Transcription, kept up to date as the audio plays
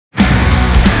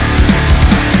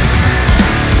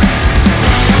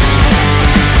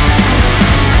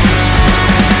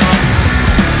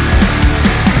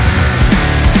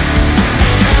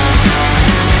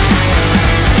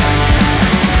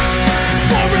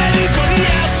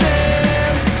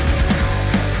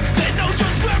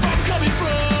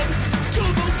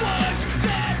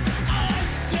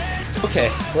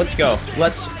Let's go.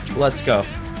 Let's go.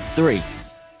 3,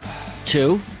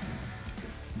 2,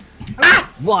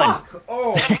 1. Fuck.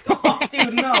 Oh,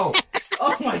 dude, no.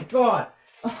 Oh my god.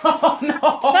 Oh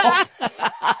no.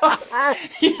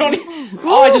 You don't even...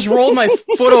 Oh, I just rolled my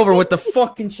foot over with the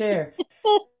fucking chair.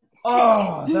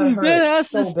 Oh, that hurt. That has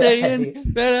so to stay bad.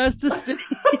 in. That has to stay in.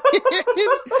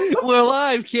 We're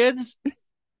alive, kids.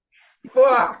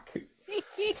 Fuck.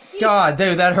 God,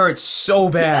 dude, that hurts so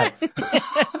bad.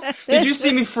 Did you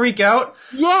see me freak out?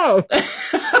 Yeah.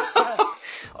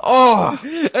 Oh,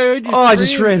 I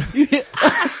just ran. Scream.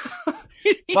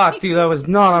 Fuck, dude, that was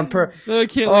not on purpose. I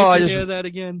can't wait to hear that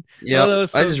again. Yeah, Oh,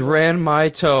 I just ran my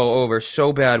toe over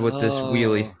so bad with this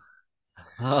wheelie.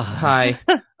 Hi.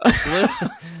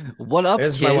 What up,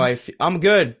 There's kids? my wife. I'm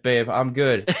good, babe. I'm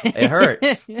good. It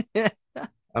hurts.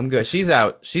 I'm good. She's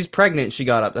out. She's pregnant. She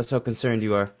got up. That's how concerned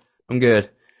you are. I'm good.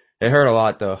 It hurt a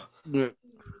lot, though.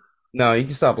 No, you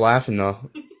can stop laughing, though.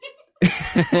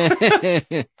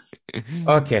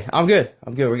 Okay, I'm good.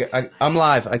 I'm good. I'm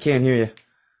live. I can't hear you.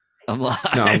 I'm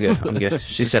live. No, I'm good. I'm good.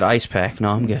 She said ice pack.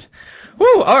 No, I'm good.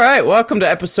 Woo! All right. Welcome to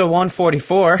episode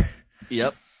 144.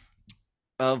 Yep.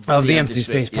 Of the Empty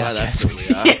Space Podcast. Yeah, that's what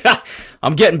we are. Yeah,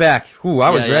 I'm getting back. Ooh, I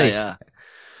was ready. Yeah.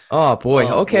 Oh, boy.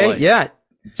 Oh, okay. boy. Yeah.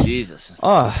 Jesus.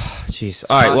 Oh, jeez.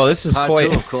 All right. Well, this is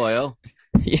part 2 of Koyo.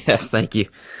 Yes, thank you.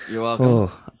 You're welcome.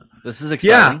 Oh. This is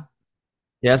exciting.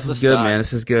 Yeah, this is good, man.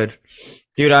 This is good.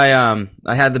 Dude, I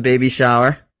had the baby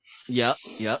shower. Yep.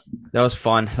 That was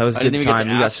fun. That was a good I didn't time.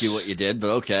 even get to ask you what you did, but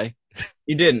okay.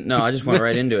 You didn't? No, I just went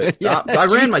right into it. Yeah, I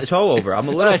ran my Jesus. toe over. I'm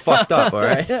a little fucked up, all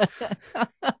right?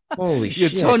 Holy Your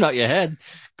shit. toe, not your head.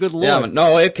 Good lord. Yeah, but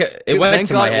no, it went Thank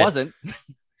to God my it head. wasn't.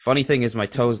 Funny thing is my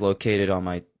toe's located on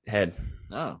my head.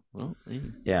 Oh, well.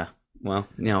 Yeah. Well,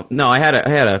 no, I had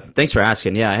a thanks for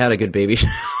asking. Yeah, I had a good baby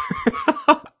shower.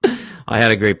 I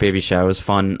had a great baby shower. It was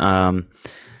fun.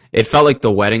 It felt like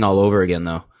the wedding all over again,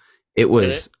 though. It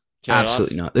was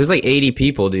absolutely not. There's like 80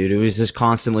 people, dude. It was just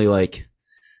constantly like,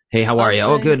 hey, how are you?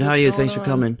 Oh, good. How are you? Thanks for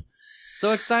coming.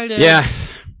 So excited. Yeah.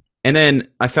 And then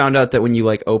I found out that when you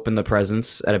like open the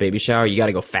presents at a baby shower, you got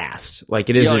to go fast. Like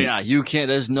it isn't. Oh, yeah. You can't.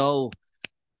 There's no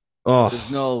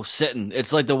sitting.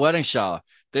 It's like the wedding shower.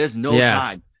 There's no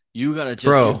time. You got to just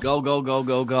go.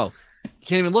 You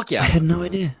can't even look at it. I had no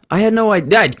idea.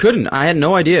 I couldn't. I had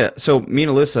no idea. So me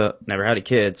and Alyssa never had a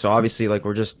kid. So obviously, like,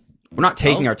 we're not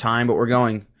taking our time, but we're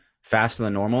going faster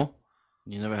than normal.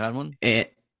 You never had one?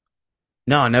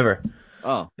 No, never.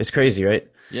 Oh. It's crazy, right?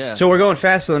 Yeah. So we're going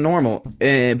faster than normal.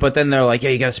 But then they're like, yeah,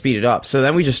 you got to speed it up. So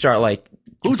then we just start, like,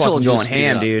 Who fucking told you to going speed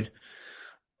ham, up? dude.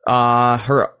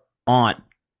 Her aunt.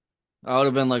 I would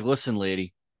have been like, listen,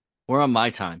 lady, we're on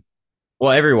my time.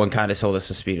 Well, everyone kind of told us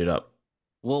to speed it up.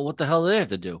 Well, what the hell do they have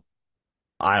to do?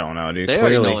 I don't know, dude. They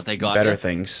Clearly, already know what they got. better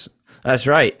things. That's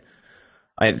right.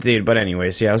 Dude, but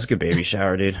anyways, yeah, it was a good baby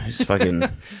shower, dude. It's fucking...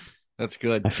 That's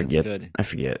good. I forget. That's good. I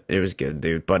forget. It was good,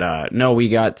 dude. But no, we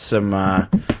got some.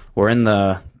 We're in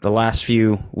the last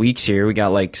few weeks here. We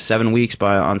got like 7 weeks.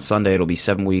 On Sunday, it'll be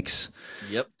 7 weeks.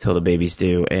 Yep. Till the baby's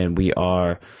due, and we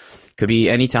are. Could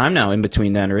be any time now in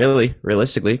between then. Really,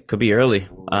 realistically, could be early.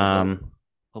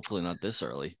 Hopefully not this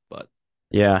early, but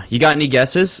yeah. You got any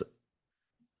guesses?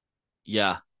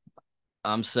 yeah,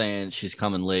 I'm saying she's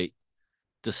coming late.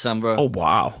 December. Oh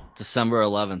wow. December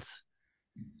 11th.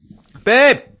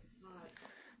 Babe.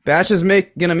 Batch is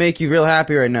gonna make you real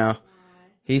happy right now.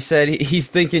 He said he's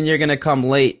thinking you're gonna come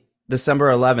late,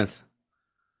 December 11th.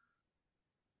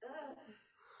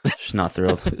 She's not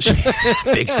thrilled.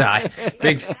 Big sigh.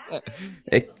 Big.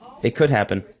 It could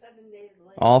happen.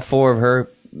 All four of her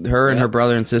and her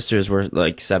brother and sisters were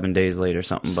like 7 days late or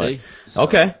something. But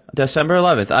okay, December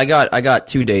 11th. I got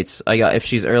 2 dates. I got if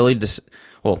she's early.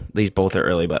 Well, these both are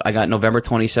early, but I got November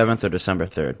 27th or December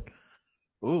 3rd.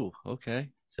 Ooh, okay.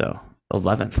 So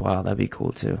 11th. Wow, that'd be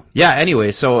cool too. Yeah.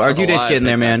 Anyway, so our due date's getting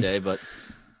there, man. Day, but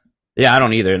yeah, I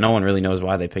don't either. No one really knows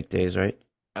why they pick days, right?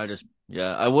 I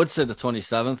would say the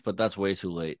 27th, but that's way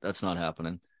too late. That's not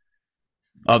happening.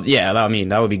 Oh yeah, I mean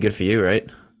that would be good for you, right?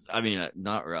 I mean,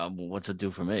 not what's it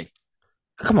do for me?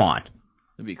 Come on.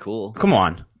 It'd be cool. Come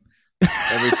on.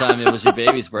 Every time it was your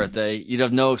baby's birthday, you'd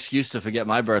have no excuse to forget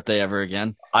my birthday ever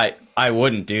again. I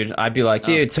wouldn't, dude. I'd be like,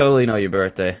 dude, totally know your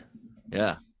birthday.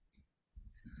 Yeah.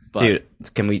 But,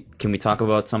 dude, can we talk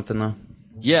about something though?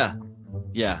 Yeah.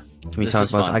 Yeah. Can we talk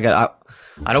about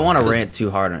I don't want to rant too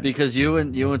hard on it. Because you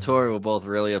and Tori were both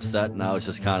really upset, and I was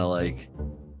just kind of like,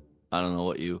 I don't know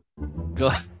what you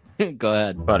go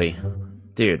ahead. Buddy.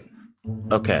 Dude.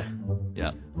 Okay.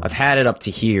 Yeah. I've had it up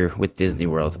to here with Disney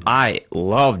World. I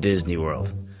love Disney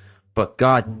World. But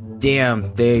god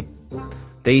damn, they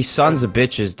sons of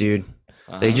bitches, dude.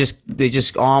 They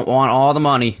just want all the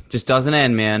money. Just doesn't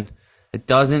end, man. It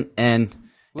doesn't end,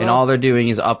 and all they're doing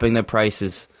is upping the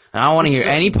prices. And I don't want to hear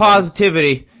any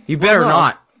positivity. You better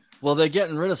not. Well, they're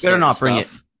getting rid of. Better not bring it.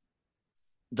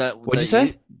 What'd you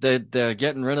say? They're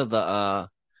getting rid of the.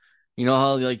 You know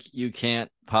how like you can't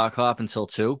park hop until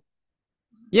 2?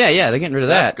 Yeah, they're getting rid of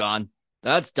that. That's gone.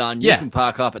 That's done. You can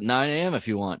park hop at 9 a.m. if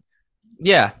you want.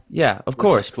 Yeah, of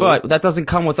course. Cool. But that doesn't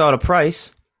come without a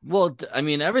price. Well, I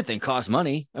mean, everything costs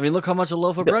money. I mean, look how much a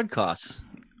loaf of bread costs.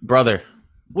 Brother.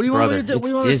 What do you want me to do?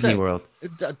 It's Disney World.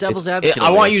 Devil's advocate. I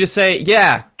want you to say,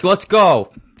 yeah, let's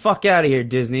go. Fuck out of here,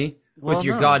 Disney. With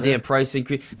your goddamn price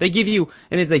increase. They give you,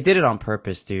 and they did it on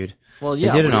purpose, dude. Well,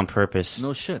 yeah. They did it on purpose.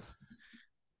 No shit.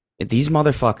 These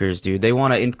motherfuckers, dude, they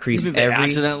want to increase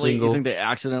every single... You think they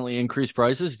accidentally increase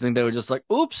prices? You think they were just like,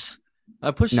 oops,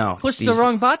 I pushed the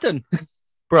wrong button.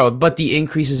 Bro, but the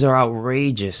increases are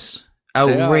outrageous.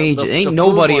 Outrageous. Ain't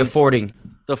nobody affording.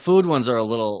 The food ones are a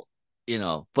little,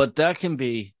 but that can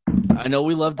be. I know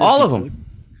we love Disney all of food. them.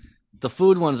 The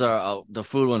food ones are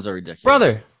ridiculous,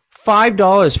 brother.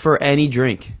 $5 for any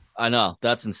drink. I know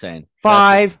that's insane.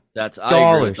 $5.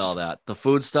 I agree with all that. The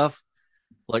food stuff,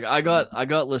 like I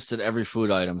got listed every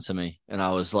food item to me, and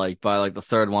I was like, by like the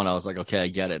third one, I was like, okay, I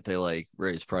get it. They like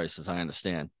raise prices. I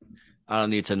understand. I don't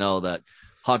need to know that.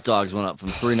 Hot dogs went up from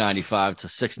 $3.95 to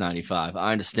 $6.95.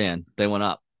 I understand. They went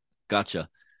up. Gotcha.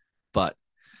 But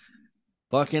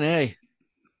fucking A.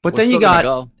 But then you got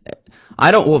well,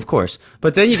 of course.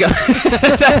 But then you got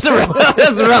that's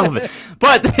irrelevant.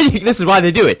 But this is why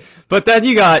they do it. But then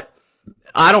you got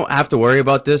I don't have to worry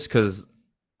about this because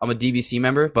I'm a DVC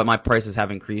member, but my prices have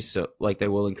increased, so like they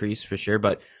will increase for sure.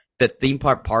 But the theme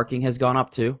park parking has gone up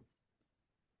too.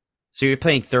 So you're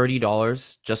paying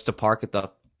 $30 just to park at the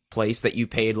place that you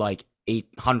paid like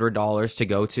 $800 to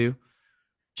go to,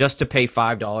 just to pay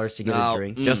 $5 to get a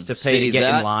drink, just to pay to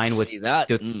get in line with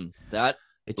that.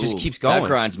 It just keeps going. That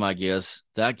grinds my gears.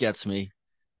 That gets me.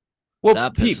 Well,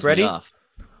 that Pete, ready?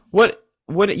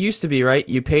 What it used to be, right?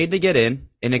 You paid to get in,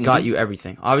 and it got you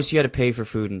everything. Obviously, you had to pay for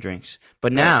food and drinks,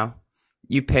 but now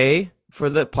you pay for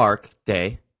the park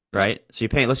day, right? So you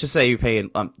pay. Let's just say you pay.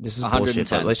 This is bullshit,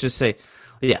 but let's just say.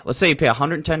 Yeah, let's say you pay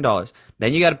 $110.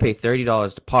 Then you got to pay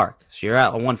 $30 to park. So you're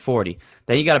at $140.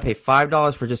 Then you got to pay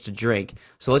 $5 for just a drink.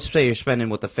 So let's say you're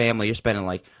spending with the family, you're spending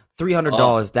like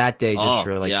 $300 that day just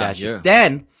for like that shit.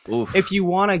 Then, if you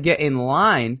want to get in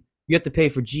line, you have to pay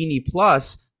for Genie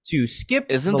Plus to skip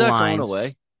the lines. Isn't that going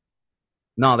away?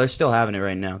 No, they're still having it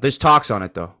right now. There's talks on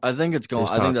it though. I think it's going.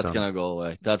 I think that's going to go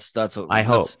away. That's what I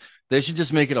hope. They should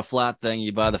just make it a flat thing.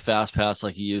 You buy the fast pass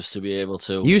like you used to be able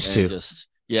to. You used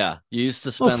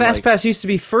to spend. Well, Fast Pass used to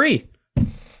be free.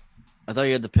 I thought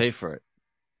you had to pay for it.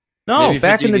 No, maybe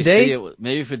back in the day.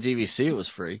 Maybe for DVC it was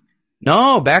free.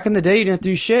 No, back in the day you didn't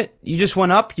do shit. You just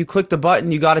went up, you clicked the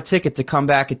button, you got a ticket to come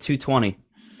back at $220.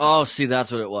 Oh, see,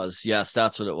 that's what it was. Yes,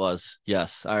 that's what it was.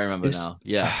 Yes, I remember now.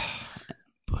 Yeah.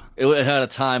 It had a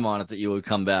time on it that you would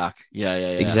come back. Yeah.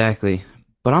 Exactly.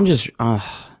 But I'm just,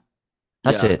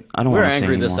 that's it. I don't want to say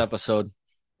anymore. We're angry this episode.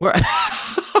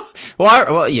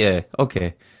 Well, yeah.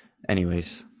 Okay.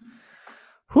 Anyways.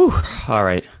 Whew. All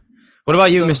right. What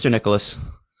about you, Mr. Nicholas?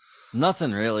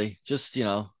 Nothing really. Just,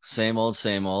 same old,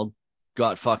 same old.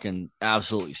 Got fucking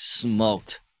absolutely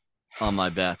smoked on my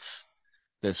bets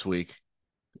this week.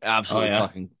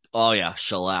 Absolutely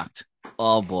shellacked.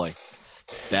 Oh, boy.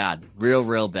 Bad.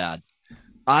 Real bad.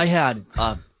 I had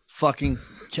a fucking,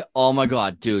 oh my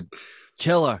God, dude.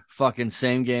 Killer fucking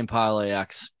same game parlay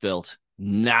X built.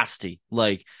 Nasty.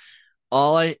 Like,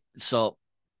 so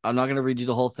I'm not going to read you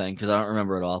the whole thing because I don't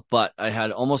remember it all, but I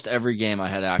had almost every game I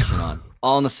had action on,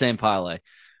 all in the same parlay.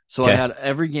 So I had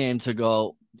every game to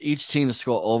go, each team to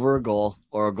score over a goal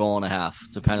or a goal and a half,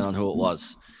 depending on who it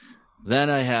was. Then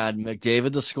I had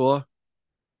McDavid to score,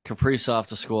 Kaprizov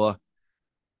to score,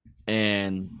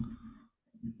 and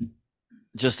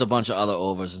just a bunch of other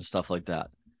overs and stuff like that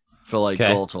for like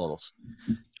goal totals.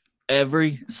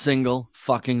 Every single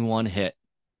fucking one hit,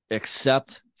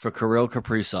 except for Kirill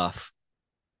Kaprizov.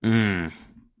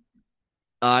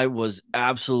 I was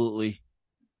absolutely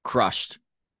crushed.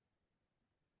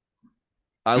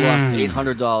 I lost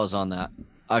 $800 on that.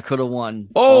 I could have won.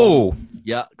 Oh,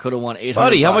 yeah, could have won $800.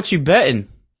 Buddy, how much you betting?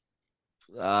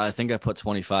 I think I put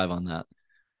 25 on that.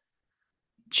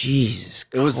 Jesus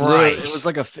Christ.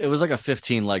 It was like a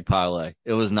 15 leg parlay.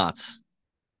 It was nuts.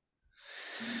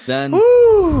 Then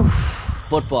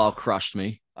football crushed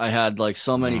me. I had like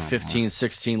so many 15,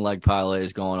 16 leg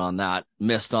parlays going on that.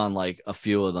 Missed on like a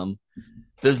few of them.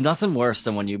 There's nothing worse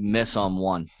than when you miss on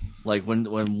one. Like when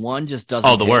one just doesn't.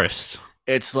 Oh, the worst.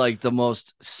 It's like the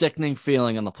most sickening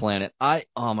feeling on the planet.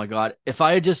 Oh my God. If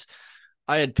I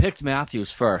had picked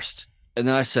Matthews first, and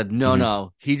then I said,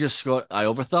 no, he just scored. I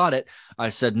overthought it. I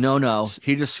said, no,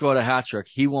 he just scored a hat trick.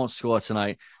 He won't score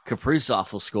tonight.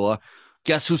 Kaprizov will score.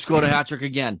 Guess who scored a hat trick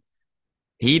again?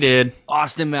 He did.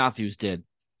 Austin Matthews did.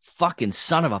 Fucking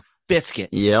son of a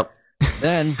biscuit. Yep.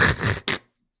 Then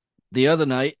the other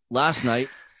night, last night,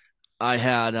 I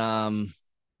had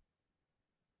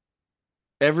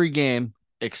every game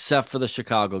except for the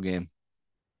Chicago game.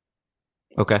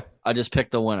 Okay. I just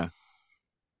picked the winner.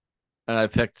 And I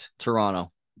picked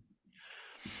Toronto.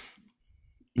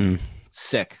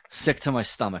 Sick to my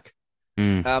stomach.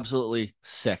 Absolutely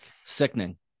sick,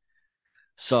 sickening.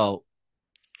 So,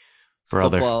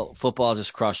 brother, football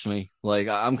just crushed me. Like,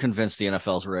 I'm convinced the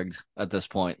NFL's rigged at this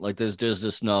point. Like, there's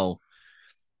just no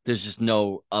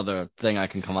other thing I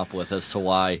can come up with as to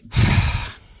why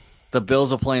the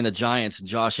Bills are playing the Giants and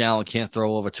Josh Allen can't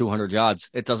throw over 200 yards.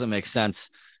 It doesn't make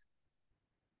sense.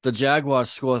 The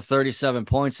Jaguars score 37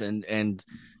 points and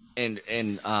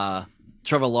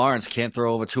Trevor Lawrence can't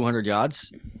throw over 200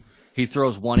 yards. He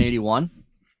throws 181.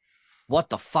 What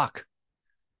the fuck?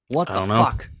 What the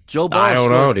fuck? Joe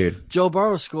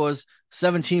Burrow scores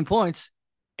 17 points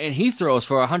and he throws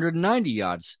for 190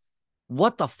 yards.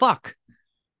 What the fuck?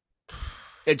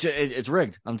 It's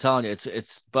rigged. I'm telling you,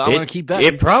 but I'm gonna keep betting.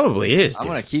 It probably is. I'm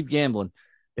gonna keep gambling.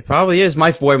 It probably is.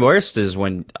 My worst is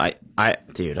when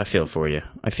dude, I feel for you.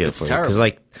 I feel for you because,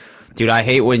 like, dude, I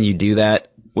hate when you do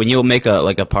that. When you'll make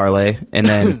a parlay and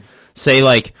then say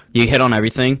like you hit on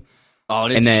everything. Oh,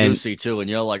 and it's juicy too, and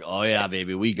you're like, oh yeah,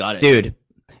 baby, we got it, dude.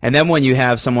 And then when you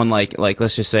have someone like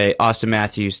let's just say Austin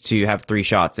Matthews to have 3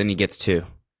 shots and he gets 2.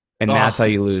 And that's how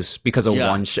you lose because of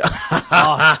one shot.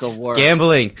 It's the worst.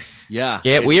 Gambling. Yeah.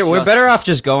 We're better off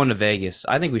just going to Vegas.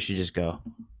 I think we should just go.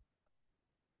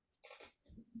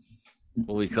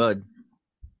 Well, we could.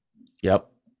 Yep.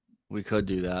 We could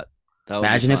do that.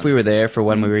 Imagine if we were there for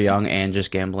when we were young and just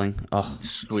gambling. Oh,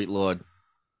 sweet Lord.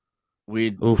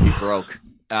 We'd be broke.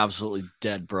 Absolutely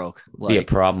dead broke. Be a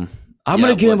problem. I'm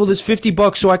going to gamble this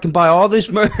 $50 so I can buy all this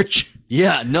merch.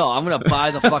 Yeah, no, I'm going to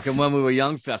buy the fucking When We Were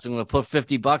Young Fest. I'm going to put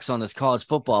 $50 on this college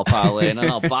football parlay and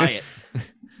then I'll buy it.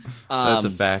 That's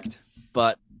a fact.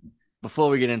 But before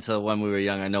we get into When We Were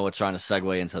Young, I know we're trying to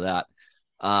segue into that.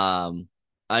 I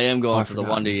am going to the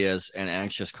Wonder Years and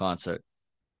Anxious concert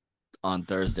on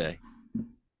Thursday.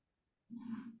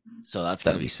 So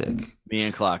that'll be sick. Me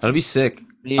and Clark. That'll be sick.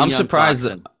 I'm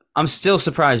surprised. I'm still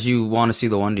surprised you want to see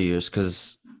the Wonder Years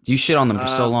because you shit on them for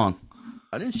so long.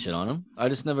 I didn't shit on them. I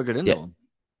just never got into them.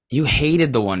 You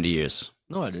hated the Wonder Years.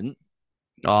 No, I didn't.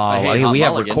 Oh, we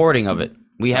have recording of it.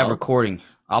 We have recording.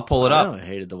 I'll pull it up. I never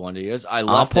hated the Wonder Years.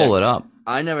 I'll pull it up.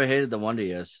 I never hated the Wonder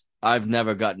Years. I've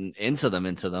never gotten into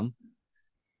them,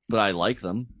 but I like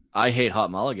them. I hate Hot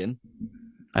Mulligan.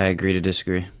 I agree to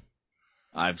disagree.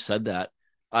 I've said that.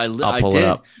 I'll pull it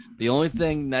up. The only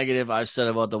thing negative I've said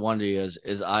about the Wonder Years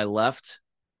is I left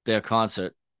their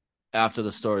concert after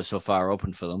the store is so far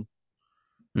open for them.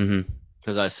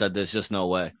 Because I said there's just no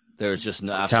way. There's just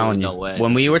absolutely no way.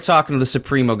 When we were talking to the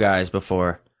Supremo guys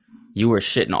before, you were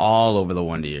shitting all over the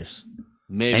Wonder Years.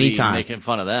 Maybe anytime. Making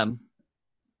fun of them.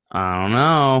 I don't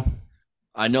know.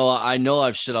 I know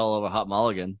I've shit all over Hot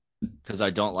Mulligan because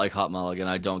I don't like Hot Mulligan.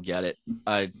 I don't get it.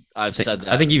 I've said that.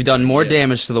 I think you've done more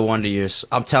damage to the Wonder Years.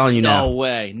 I'm telling you now.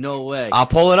 No way. I'll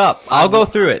pull it up. I'll go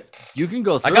through it. You can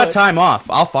go through it. I got time off.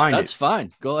 I'll find it. That's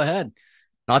fine. Go ahead.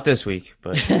 Not this week,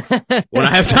 but when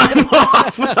I have time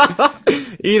off.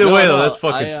 Either way, though, that's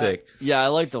fucking sick. Yeah, I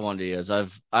like the Wonder Years.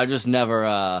 I just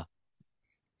never.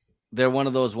 They're one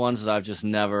of those ones that I've just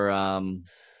never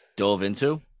dove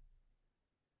into.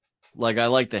 Like, I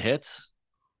like the hits.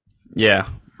 Yeah.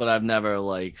 But I've never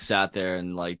sat there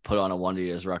and put on a Wonder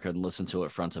Years record and listened to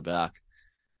it front to back.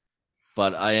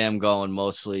 But I am going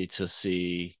mostly to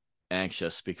see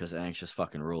Anxious because Anxious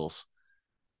fucking rules.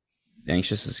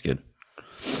 Anxious is good.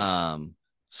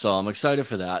 So I'm excited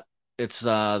for that. It's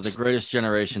the Greatest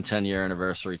Generation 10-year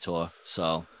anniversary tour.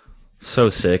 So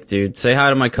sick, dude. Say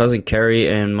hi to my cousin Kerry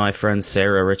and my friend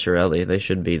Sarah Ricciarelli. They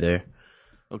should be there.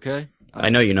 Okay. I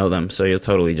know you know them, so you'll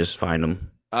totally just find them.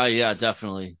 Yeah,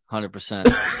 definitely.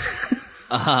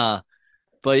 100%.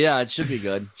 But yeah, it should be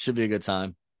good. Should be a good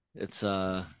time. It's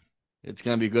going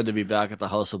to be good to be back at the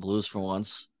House of Blues for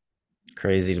once.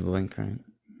 Crazy to blink, right?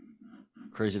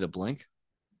 Crazy to blink?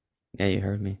 Yeah, you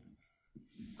heard me.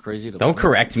 Crazy to Don't blink.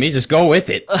 Correct me. Just go with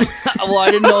it. Well,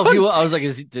 I didn't know if you. I was like,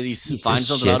 did he find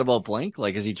something out about Blink?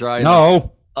 Is he trying?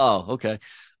 No. Oh, okay.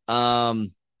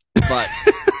 But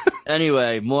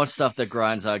anyway, more stuff that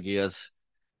grinds our gears.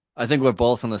 I think we're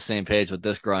both on the same page with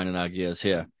this grinding our gears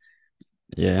here.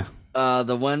 Yeah.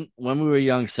 The when we were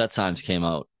young, set times came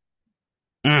out.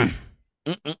 Mm.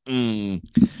 Mm-mm-mm.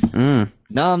 Mm.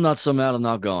 Now I'm not so mad. I'm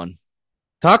not going.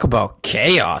 Talk about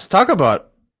chaos. Talk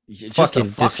about Just a fucking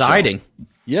fuck show. deciding.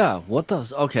 Yeah. What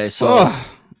the? Okay, so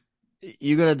Oh,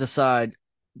 you gotta decide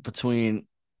between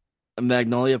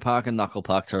Magnolia Park and Knuckle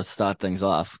Puck to start things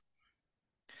off.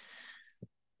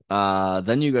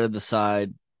 Then you gotta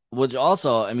decide, which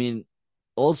also, I mean,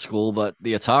 old school, but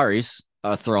the Ataris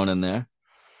are thrown in there.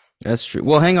 that's true.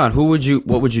 Well, hang on. What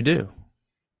would you do?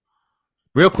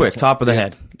 Real The quick, top of the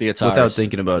head, the without Ataris.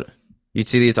 thinking about it. You'd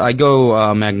see I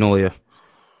go Magnolia.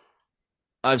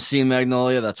 I've seen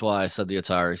Magnolia. That's why I said the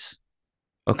Ataris.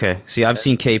 Okay. See, I've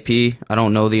seen KP. I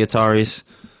don't know the Ataris.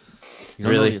 You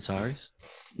don't know Really? the Ataris?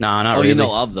 Nah, not Oh, you know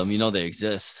really. of them. You know they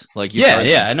exist. Like you've Yeah, heard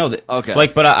yeah, them. I know that. Okay.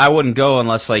 Like, but I wouldn't go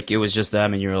unless like it was just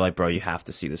them, and you were like, bro, you have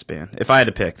to see this band. If I had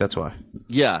to pick, that's why.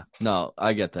 Yeah. No,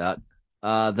 I get that.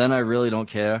 Then I really don't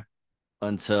care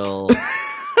until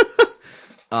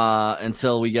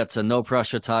until we get to No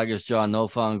Pressure, Tigers Jaw,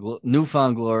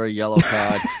 Newfound Glory, Yellow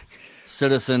Card,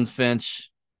 Citizen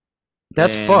Finch,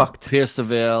 That's and fucked. Pierce the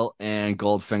Veil and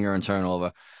Goldfinger and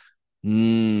Turnover.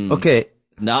 Okay,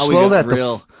 Now we slow got that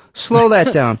real. slow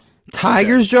that down. Okay.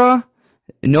 Tiger's Jaw,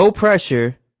 No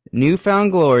Pressure,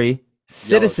 Newfound Glory, Yellow Card.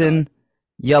 Citizen,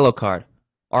 Yellow Card.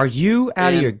 Are you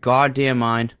out of your And goddamn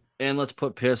mind? and let's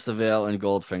put Pierce the Veil and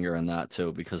Goldfinger in that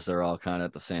too, because they're all kind of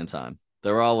at the same time.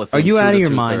 They're all Are within you two out to of your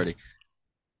two mind? thirty.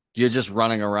 You're just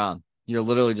running around. You're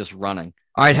literally just running.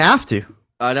 I'd have to.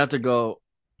 I'd have to go.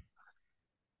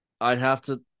 I'd have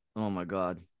to. Oh my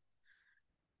God.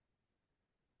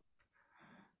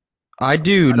 I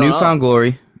do I don't know. Newfound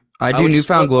Glory. I I do would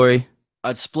Newfound split. Glory.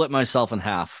 I'd split myself in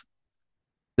half,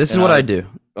 This is and what I I would. do.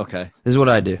 Okay. This is what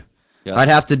I do. Yep. I'd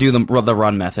have to do the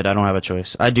run method. I don't have a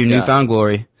choice. I do Yeah. Newfound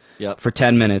Glory Yep. for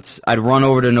 10 minutes. I'd run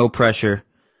over to No Pressure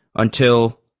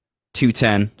until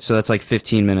 2:10, so that's like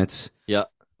 15 minutes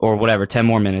Yep. or whatever, 10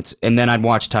 more minutes, and then I'd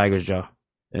watch Tiger's Jaw,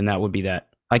 and that would be that.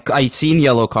 I seen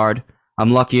Yellow Card.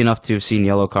 I'm lucky enough to have seen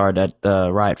Yellow Card at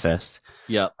the Riot Fest.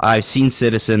 Yep. I've seen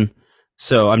Citizen,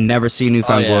 so I've never seen Oh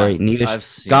Newfound yeah. Glory. Neither I've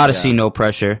seen. gotta Yeah. see No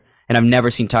Pressure, and I've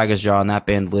never seen Tiger's Jaw, and that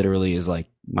band literally is like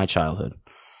my childhood.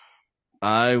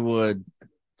 I would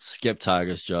skip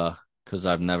Tiger's Jaw because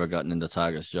I've never gotten into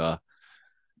Tiger's Jaw.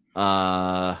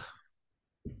 Uh,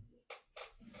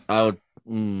 I would.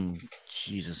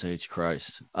 Jesus H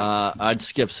Christ. I'd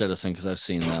skip Citizen because I've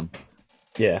seen them.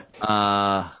 Yeah.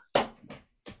 I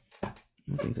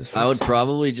would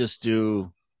probably just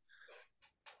do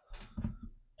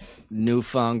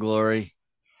Newfound Glory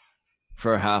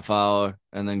for a half hour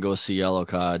and then go see Yellow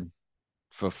Card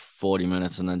for 40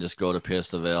 minutes and then just go to Pierce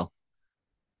the Veil.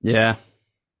 Yeah.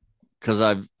 Because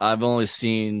I've only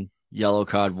seen Yellow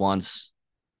Card once.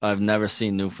 I've never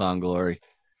seen Newfound Glory.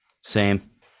 Same.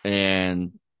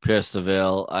 And Pierce the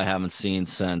Veil I haven't seen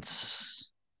since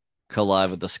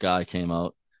Collide with the Sky came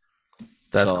out.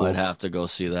 That's so cool. I'd have to go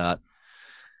see that.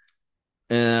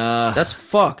 That's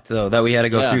fucked though that we had to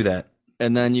go through that.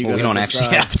 And then we don't actually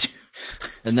have to.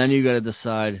 And then you got to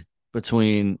decide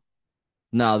between.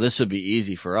 Now this would be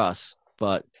easy for us,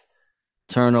 but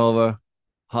Turnover,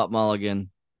 Hot Mulligan,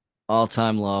 All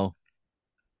Time Low.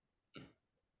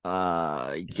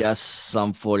 I guess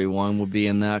Sum 41 would be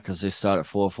in that because they start at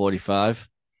 4:45.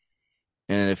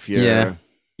 And if you're,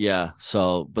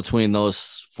 so between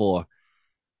those four,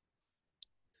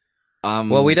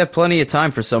 well, we'd have plenty of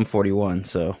time for Sum 41,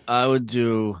 so I would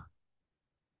do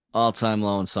All Time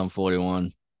Low and Sum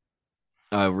 41.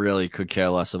 I really could care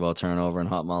less about Turnover and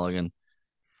Hot Mulligan.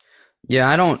 Yeah,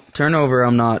 I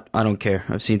don't care.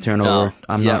 I've seen Turnover. No.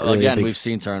 I'm not really again, we've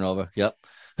seen Turnover. Yep.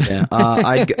 Yeah,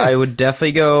 I would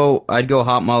definitely go. I'd go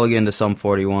Hot Mulligan to Sum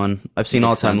 41. I've seen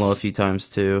All Time Low a few times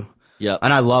too. Yep.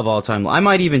 And I love All Time Low. I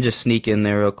might even just sneak in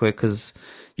there real quick because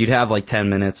you'd have like 10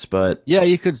 minutes. But yeah,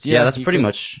 you could. Yeah, that's pretty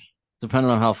much depending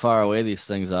on how far away these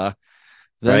things are.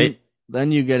 Right.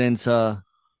 Then you get into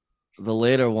the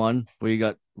later one where you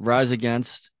got Rise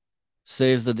Against,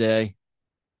 Saves the Day,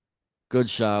 Good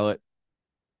Charlotte,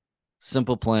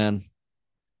 Simple Plan,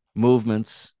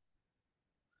 Movements.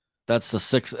 That's the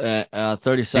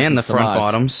 30 seconds. And the front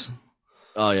bottoms.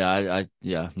 Oh yeah,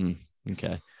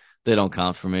 okay. They don't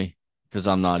count for me because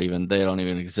they don't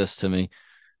even exist to me.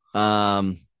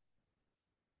 I'm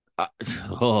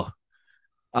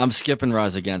skipping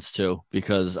Rise Against too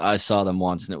because I saw them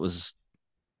once and it was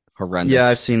horrendous. Yeah,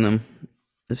 I've seen them.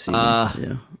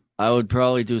 Yeah. I would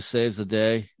probably do Saves the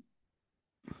Day.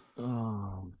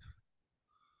 Oh.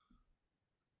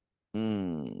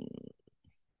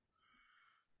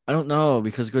 I don't know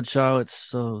because Good Charlotte's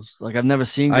so like I've never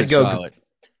seen Good Charlotte.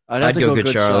 I'd have to go Good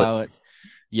Charlotte.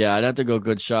 Yeah, I'd have to go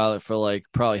Good Charlotte for like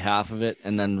probably half of it,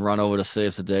 and then run over to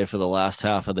Saves the Day for the last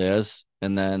half of theirs,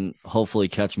 and then hopefully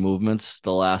catch Movements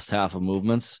the last half of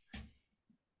Movements.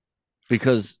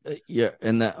 Because but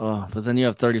then you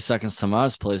have 30 Seconds to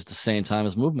Mars plays at the same time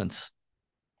as Movements.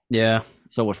 Yeah.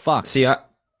 So what? Fuck. See,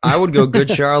 I would go Good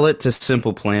Charlotte to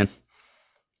Simple Plan.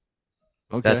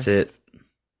 Okay. That's it.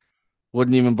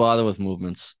 Wouldn't even bother with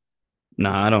Movements.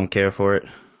 Nah, I don't care for it.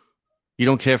 You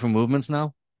don't care for Movements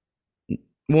now?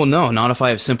 Well, no, not if I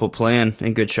have Simple Plan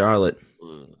and Good Charlotte.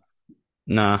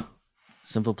 Nah.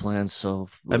 Simple Plan, so...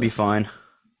 That'd be fine.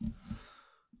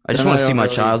 I just want to see my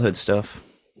childhood stuff.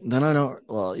 Then I don't...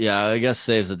 Well, yeah, I guess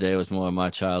Saves the Day was more of my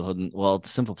childhood. Well,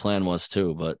 Simple Plan was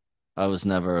too, but I was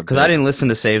never... Because I didn't listen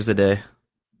to Saves the Day.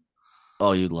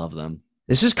 Oh, you'd love them.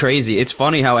 It's just crazy. It's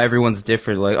funny how everyone's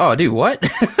different. Like, oh, dude, what?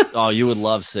 Oh, you would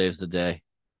love Saves the Day.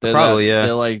 Probably, yeah.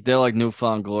 They're like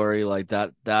Newfound Glory, like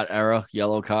that era,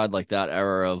 Yellow Card, like that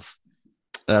era of.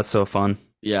 That's so fun.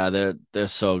 Yeah, they're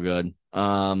so good.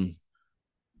 Then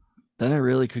I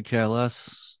really could care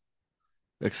less,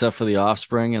 except for The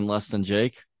Offspring and Less Than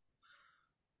Jake.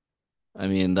 I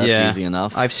mean, that's easy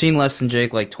enough. I've seen Less Than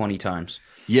Jake like 20 times.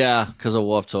 Yeah, because of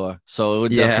Warped Tour. So it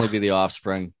would definitely be The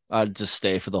Offspring. I'd just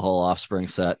stay for the whole Offspring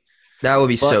set. That would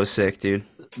be so sick, dude.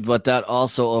 But that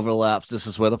also overlaps. This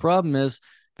is where the problem is.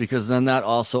 Because then that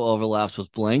also overlaps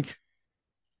with Blink,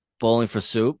 Bowling for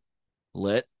Soup,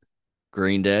 Lit,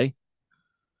 Green Day.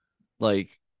 Like,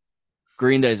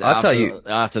 Green Day's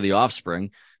after The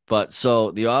Offspring. But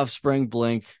so The Offspring,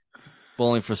 Blink,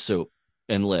 Bowling for Soup,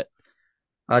 and Lit.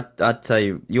 I'll tell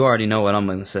you, you already know what I'm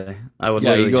going to say. I would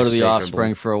literally you go to just The say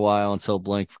Offspring for a while until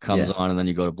Blink comes on, and then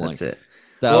you go to Blink. That's it.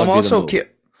 Well, I'm also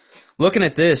looking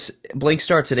at this. Blink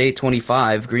starts at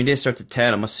 8:25. Green Day starts at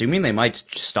 10. I'm assuming they might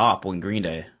stop when Green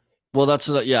Day. Well, that's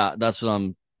what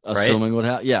I'm assuming would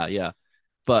happen. Yeah.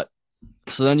 But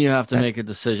so then you have to make a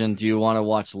decision. Do you want to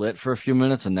watch Lit for a few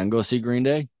minutes and then go see Green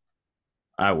Day?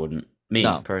 I wouldn't.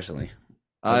 Personally.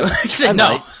 I said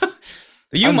no.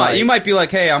 You might be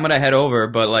like, hey, I'm gonna head over,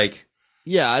 but like,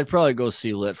 yeah, I'd probably go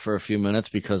see Lit for a few minutes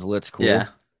because Lit's cool. Yeah.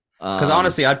 Because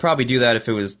honestly, I'd probably do that if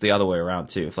it was the other way around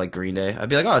too. If like Green Day, I'd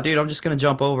be like, oh, dude, I'm just gonna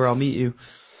jump over. I'll meet you.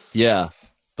 Yeah,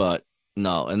 but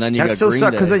no, and then you that got still Green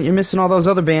sucks Day. because then you're missing all those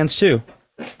other bands too.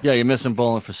 Yeah, you're missing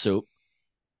Bowling for Soup.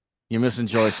 You're missing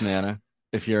Joyce Manor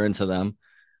if you're into them.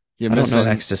 I don't know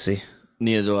Ecstasy.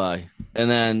 Neither do I. And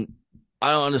then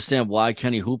I don't understand why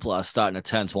Kenny Hoopla is starting at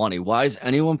 10:20. Why is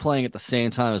anyone playing at the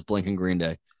same time as Blink and Green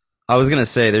Day? I was gonna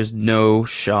say there's no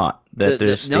shot that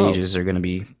their stages are gonna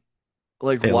be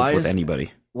like filled with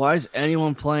anybody. Why is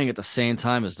anyone playing at the same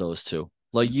time as those two?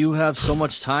 Like, you have so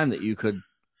much time that you could,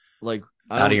 like,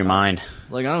 out of your mind.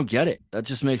 Like, I don't get it. That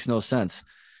just makes no sense.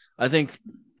 I think,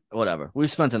 whatever.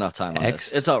 We've spent enough time on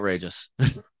this. It's outrageous.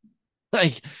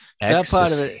 Like, that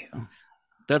part of it.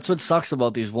 That's what sucks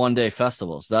about these one-day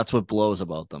festivals. That's what blows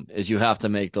about them, is you have to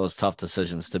make those tough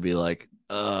decisions to be like,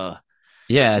 Yeah,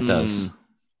 it does.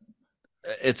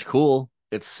 It's cool.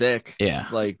 It's sick. Yeah.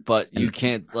 Like, but you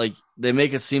can't, like, they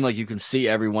make it seem like you can see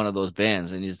every one of those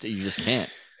bands, and you just can't.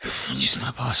 It's just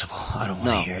not possible. I don't want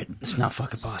to hear it. It's not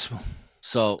fucking possible.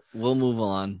 So we'll move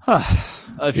on.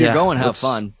 If you're going, have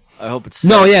fun. I hope it's sick.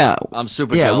 No, yeah. I'm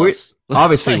super jealous.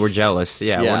 Obviously, we're jealous.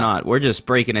 Yeah, we're not. We're just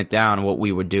breaking it down what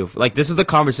we would do. Like, this is the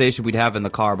conversation we'd have in the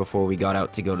car before we got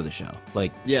out to go to the show.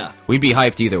 Like, we'd be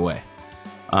hyped either way.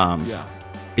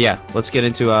 Yeah, let's get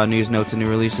into news, notes, and new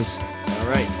releases. All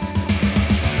right.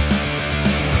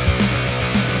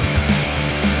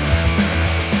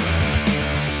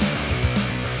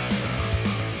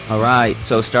 All right,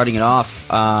 so starting it off,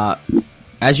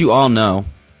 as you all know,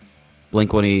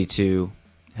 Blink-182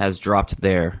 has dropped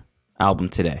their album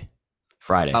today,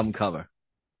 Friday. Album cover.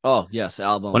 Oh, yes,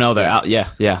 album. Well, no, they're out. Yeah.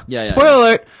 Spoiler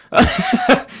alert!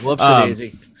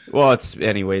 Whoops-a-daisy. Well, it's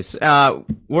anyways.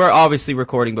 We're obviously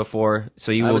recording before,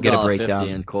 so you will get a breakdown. $1.50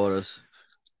 in quarters.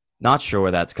 Not sure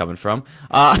where that's coming from.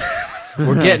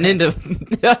 We're getting into.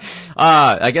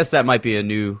 I guess that might be a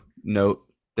new note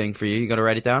thing for you. You gonna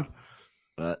write it down?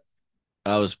 But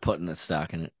I was putting a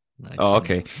stack in it. Actually. Oh,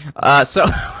 okay. So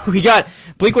we got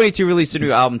Blink-182 released a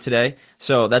new album today,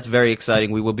 so that's very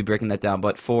exciting. We will be breaking that down.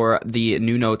 But for the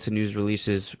new notes and news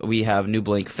releases, we have new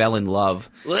Blink, Fell in Love.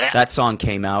 That song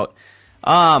came out.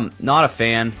 Not a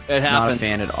fan. It happened. Not a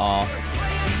fan at all.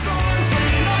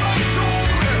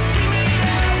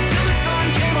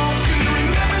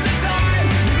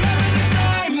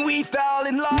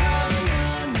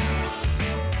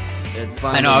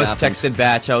 I know. I was texting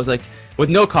Batch. I was like, with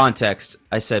no context,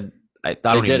 I said, I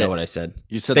don't even know what I said.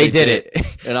 You said they did it.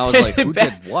 And I was like, who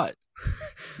did what?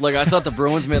 Like, I thought the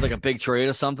Bruins made like a big trade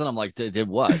or something. I'm like, they did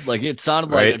what? Like, it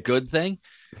sounded like a good thing.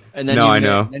 And then I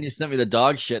know. Then you sent me the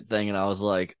dog shit thing, and I was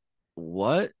like,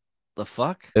 what the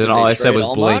fuck? And then all I said was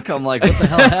Blink. I'm like, what the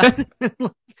hell happened?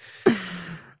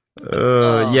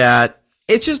 Yeah,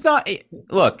 it's just not.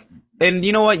 Look, and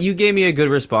you know what? You gave me a good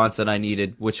response that I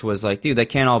needed, which was like, dude, they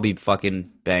can't all be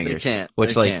fucking bangers. They can't.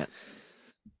 Which they like, can't.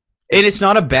 And it's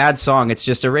not a bad song. It's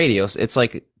just a radio. It's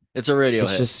like it's a radio.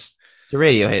 It's hit. just a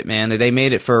radio hit, man. They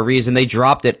made it for a reason. They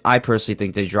dropped it. I personally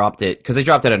think they dropped it because they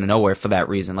dropped it out of nowhere for that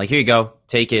reason. Like, here you go,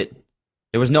 take it.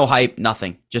 There was no hype,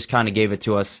 nothing. Just kind of gave it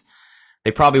to us.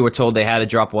 They probably were told they had to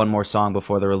drop one more song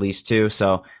before the release too.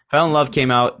 So Fell in Love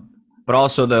came out, but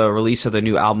also the release of the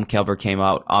new album cover came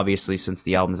out, obviously, since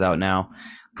the album's out now.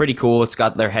 Pretty cool. It's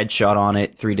got their headshot on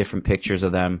it, 3 different pictures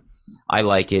of them. I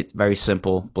like it. Very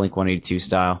simple, Blink-182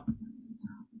 style.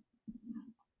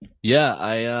 Yeah,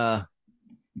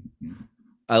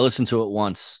 I listened to it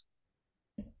once,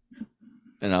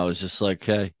 and I was just like,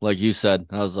 hey, like you said,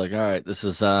 I was like, all right, this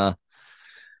is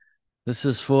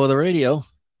for the radio.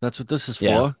 That's what this is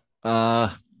for.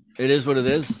 It is what it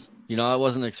is. You know, I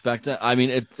wasn't expecting. I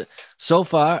mean, so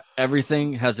far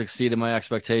everything has exceeded my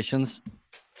expectations.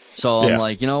 So I'm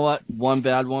like, you know what? One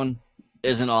bad one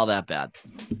isn't all that bad.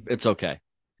 It's okay.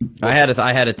 I had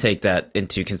to take that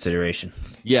into consideration.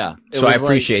 Yeah. So I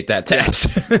appreciate that text.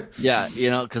 Yeah, you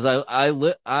know, because I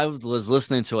was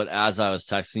listening to it as I was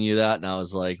texting you that, and I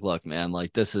was like, look, man,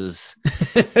 like this is.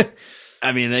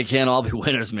 I mean, they can't all be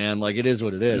winners, man. Like it is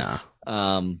what it is.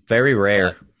 No. Very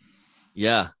rare.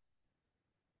 Yeah.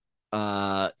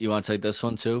 You want to take this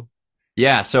one too?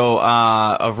 Yeah. So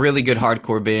a really good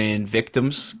hardcore band,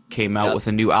 Victims, came out with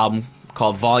a new album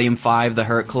called Volume 5, The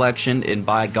Hurt Collection, and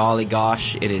by golly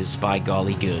gosh, it is by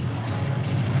golly good.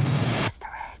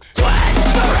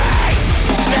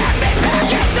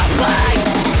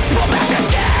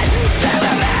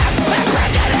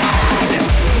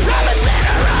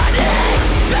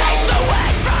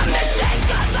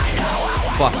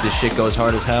 Fuck, this shit goes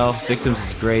hard as hell. Victims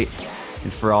is great.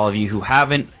 And for all of you who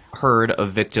haven't heard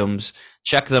of Victims,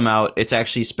 check them out. It's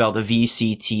actually spelled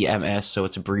VCTMS, so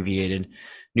it's abbreviated.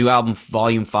 New album,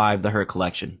 Volume 5, The Hurt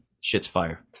Collection. Shit's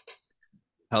fire.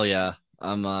 Hell yeah.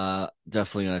 I'm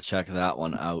definitely going to check that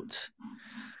one out.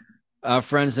 Our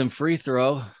friends in Free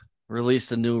Throw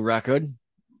released a new record,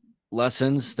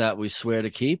 Lessons That We Swear to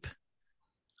Keep.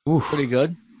 Oof. Pretty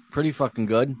good. Pretty fucking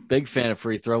good. Big fan of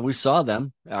Free Throw. We saw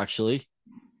them, actually.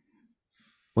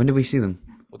 When did we see them?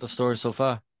 What the story so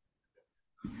far?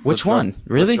 Which one?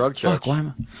 Really? Drug Church. Fuck, why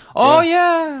am I... Oh,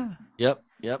 yeah.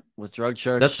 Yep. With Drug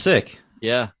Church. That's sick.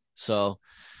 Yeah. So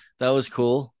that was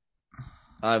cool.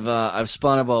 I've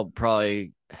spun about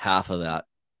probably half of that.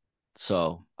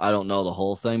 So I don't know the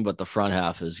whole thing, but the front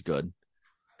half is good.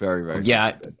 Very, very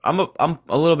good. I'm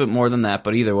a little bit more than that,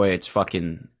 but either way, it's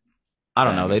fucking... I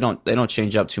don't know. They don't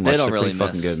change up too much. They don't They're really pretty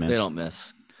fucking good, man. They don't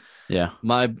miss. Yeah.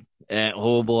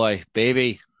 Oh boy,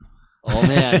 baby. Oh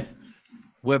man.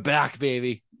 We're back,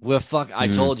 baby. We're I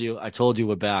told you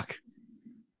we're back.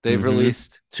 They've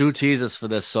released 2 teasers for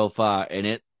this so far,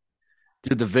 and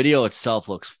dude, the video itself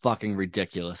looks fucking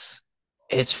ridiculous.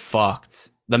 It's fucked.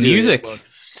 The music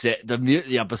looks sick.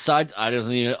 Besides, I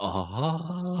don't even.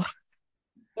 Oh,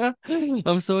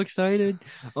 I'm so excited.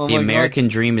 Oh the American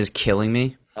Dream is killing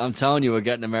me. I'm telling you, we're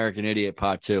getting American Idiot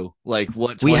Part 2. Like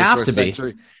what we have to be.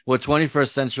 What 21st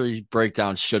Century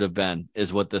Breakdown should have been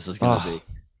is what this is going to be.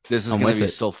 This is going to be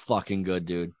so fucking good,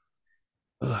 dude.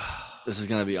 This is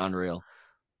going to be unreal.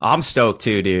 I'm stoked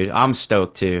too, dude. I'm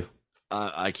stoked too.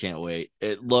 I can't wait.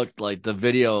 It looked like the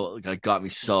video got me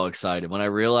so excited when I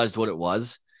realized what it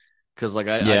was, because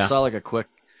I saw like a quick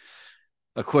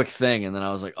thing, and then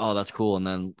I was like, oh, that's cool. And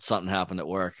then something happened at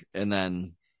work, and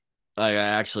then I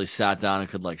actually sat down and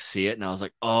could see it, and I was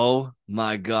like, oh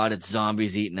my god, it's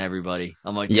zombies eating everybody.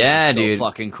 I'm like, this is so dude,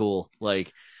 fucking cool.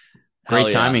 Like,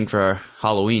 great timing for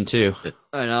Halloween too.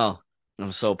 I know.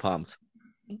 I'm so pumped.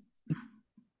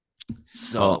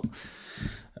 So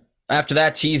after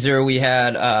that teaser, we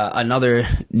had another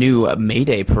new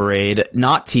Mayday Parade.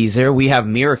 Not teaser. We have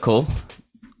Miracle,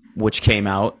 which came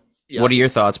out. Yep. What are your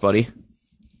thoughts, buddy?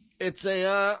 It's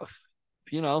a,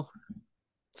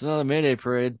 it's another Mayday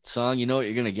Parade song. You know what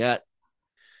you're gonna get.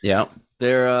 Yeah.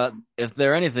 They're if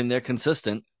they're anything, they're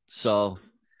consistent. So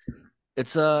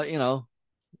it's very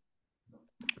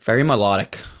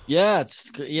melodic. Yeah, it's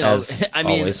As I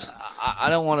mean, always. I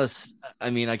don't want to. I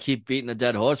mean, I keep beating a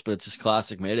dead horse, but it's just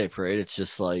classic Mayday Parade. It's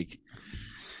just like,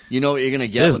 you know what you're gonna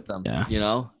get with them.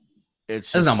 Yeah.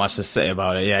 There's not much to say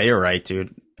about it. Yeah, you're right,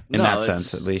 dude. In that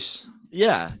sense, at least.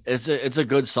 Yeah, it's a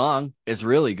good song. It's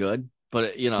really good.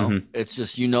 But it's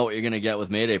just what you're gonna get with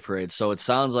Mayday Parade. So it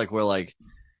sounds like we're like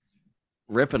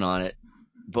ripping on it,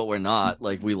 but we're not.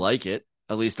 Like we like it.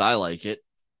 At least I like it.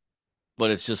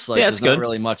 But it's just like there's not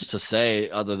really much to say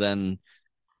other than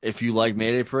if you like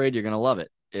Mayday Parade, you're gonna love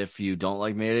it. If you don't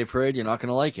like Mayday Parade, you're not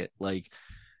gonna like it. Like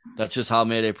that's just how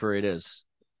Mayday Parade is.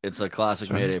 It's a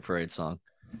classic Mayday Parade song.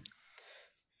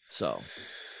 So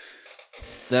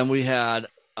then we had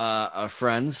our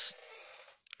friends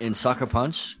in Sucker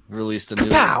Punch released a new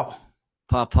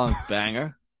pop punk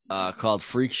banger called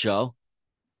Freak Show.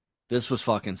 This was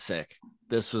fucking sick.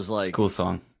 This was like cool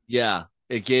song. Yeah,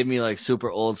 it gave me like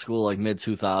super old school, like mid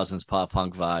 2000s pop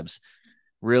punk vibes.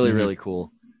 Really, really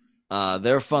cool.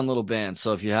 They're a fun little band.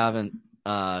 So if you haven't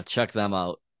checked them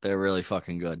out, they're really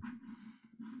fucking good.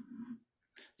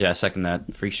 Yeah, second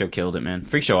that. Freak Show killed it, man.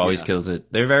 Freak Show always kills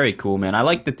it. They're very cool, man. I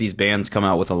like that these bands come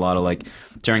out with a lot of like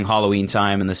during Halloween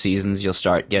time and the seasons, you'll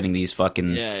start getting these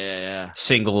fucking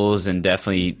singles and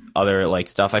definitely other like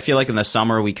stuff. I feel like in the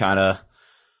summer we kind of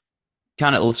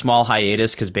a small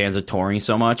hiatus because bands are touring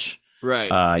so much.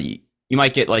 Right. You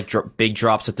might get like big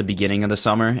drops at the beginning of the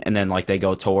summer and then like they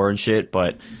go tour and shit.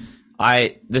 But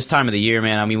this time of the year,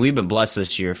 man, I mean, we've been blessed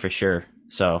this year for sure.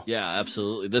 So yeah,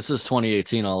 absolutely. This is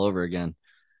 2018 all over again.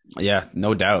 Yeah,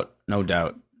 no doubt. No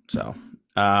doubt. So,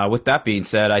 with that being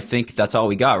said, I think that's all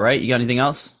we got, right? You got anything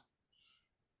else?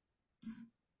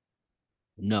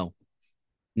 No.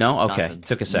 No? Okay. Nothing.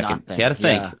 Took a second. Nothing. You had to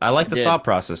think. Yeah, I like the thought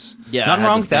process. Yeah. Nothing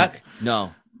wrong with that.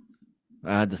 No.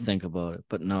 I had to think about it,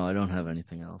 but no, I don't have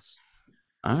anything else.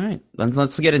 All right.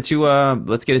 Let's get into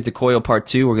Koyo Part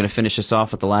 2. We're going to finish this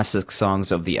off with the last 6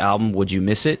 songs of the album, Would You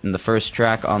Miss It? And the first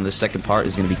track on the second part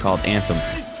is going to be called Anthem.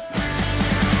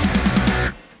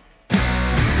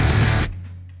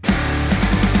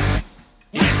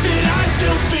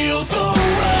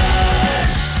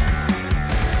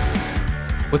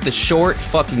 With the short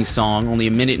fucking song, only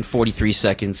 1 minute and 43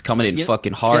 seconds, coming in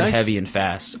fucking hard, heavy, and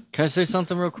fast. Can I say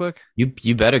something real quick?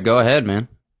 You better go ahead, man.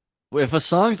 If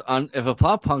a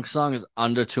pop punk song is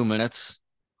under 2 minutes,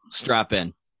 strap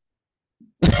in.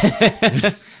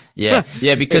 yeah,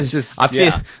 because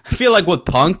I feel like with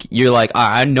punk, you're like,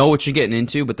 I know what you're getting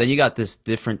into, but then you got this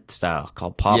different style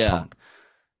called pop punk,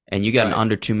 and you got an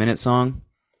under 2 minute song.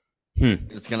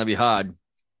 It's gonna be hard.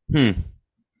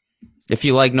 If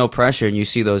you like No Pressure and you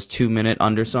see those 2 minute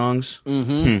under songs,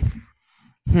 that's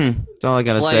all I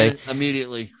gotta say.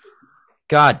 Immediately.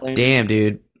 God damn,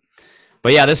 dude.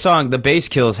 But yeah, this song, the bass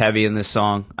kills heavy in this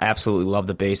song. I absolutely love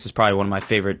the bass. It's probably one of my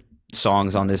favorite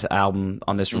songs on this album,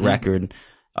 on this record,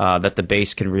 that the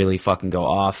bass can really fucking go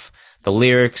off. The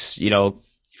lyrics,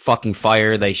 fucking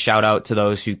fire. They shout out to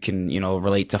those who can,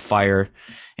 relate to fire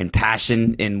and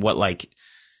passion in what like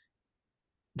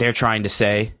they're trying to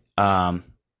say.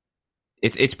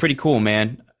 It's pretty cool,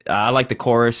 man. I like the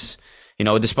chorus.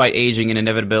 Despite aging and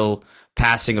inevitable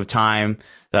passing of time,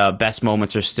 the best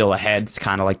moments are still ahead. It's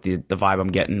kind of like the vibe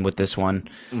I'm getting with this one.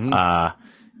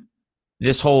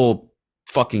 This whole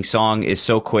fucking song is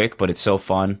so quick, but it's so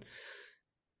fun.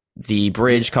 The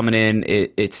bridge coming in,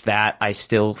 it's that I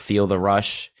still feel the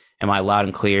rush. Am I loud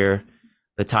and clear?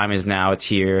 The time is now. It's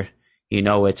here.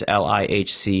 It's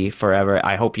LIHC forever.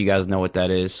 I hope you guys know what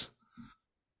that is.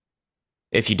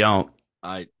 If you don't,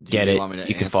 get it.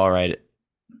 You can fall right it.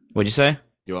 What'd you say?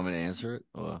 You want me to answer it?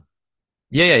 Or?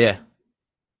 Yeah.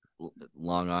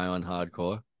 Long Island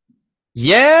Hardcore.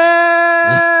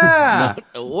 Yeah!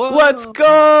 Let's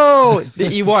go!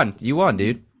 You won,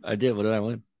 dude. I did. What did I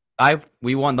win?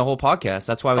 We won the whole podcast.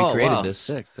 That's why we created this.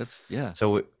 Sick. That's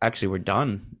So we're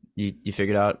done. You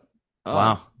figured out. Oh,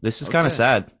 wow, this is kind of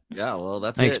sad. Yeah, well,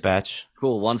 that's Thanks, Batch.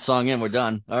 Cool. One song in, we're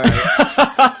done. All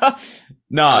right.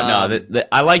 No.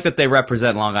 I like that they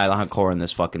represent Long Island Hardcore in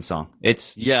this fucking song.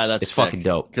 It's fucking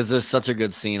dope because there's such a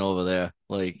good scene over there.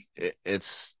 Like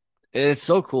it's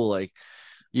so cool. Like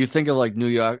you think of like New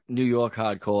York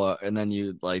hardcore, and then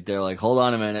they're like, hold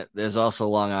on a minute, there's also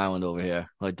Long Island over here.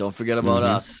 Like, don't forget about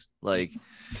us. Like,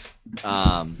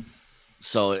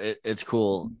 so it's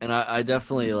cool, and I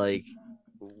definitely like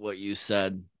what you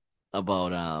said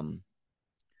about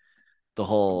the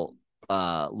whole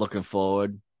looking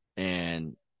forward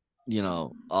and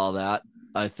all that.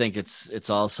 I think it's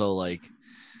also like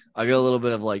I get a little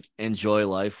bit of like enjoy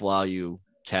life while you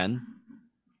can.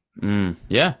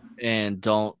 Yeah. And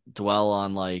don't dwell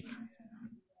on like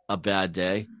a bad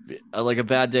day. Like a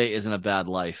bad day isn't a bad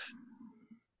life.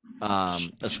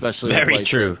 Especially very like,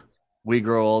 true. We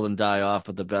grow old and die off,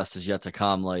 but the best is yet to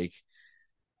come. Like,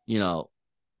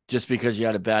 just because you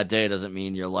had a bad day doesn't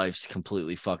mean your life's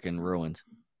completely fucking ruined.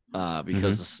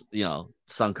 Because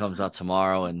sun comes out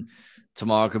tomorrow, and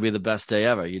tomorrow could be the best day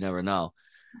ever. You never know.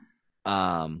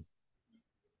 Um,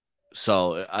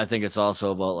 so I think it's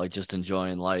also about like just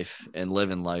enjoying life and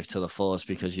living life to the fullest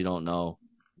because you don't know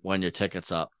when your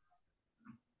ticket's up.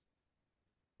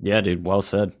 Yeah, dude. Well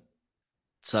said.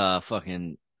 It's a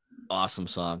fucking awesome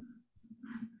song.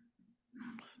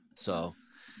 So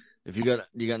if you got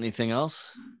anything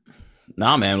else?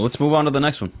 Nah, man. Let's move on to the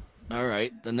next one. All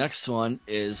right. The next one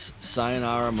is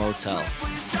Sayonara Motel.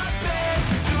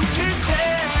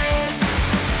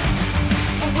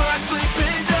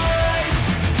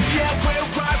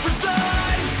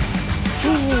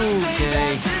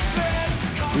 Okay.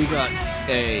 We got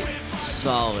a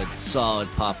solid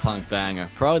pop punk banger.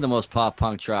 Probably the most pop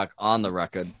punk track on the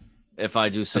record, if I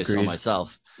do say so Agreed.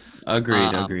 myself.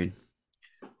 Agreed. Agreed.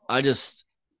 I just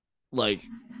like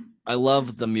I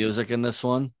love the music in this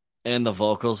one and the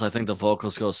vocals. I think the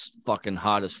vocals goes fucking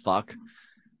hot as fuck.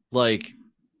 Like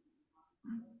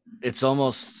it's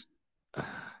almost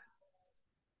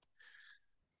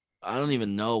I don't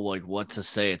even know like what to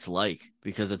say it's like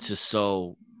because it's just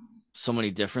so many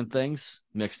different things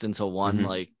mixed into one Mm-hmm.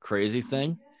 like crazy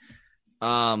thing.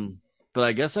 Um but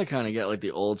I guess I kind of get like the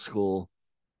old school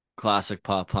classic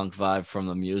pop punk vibe from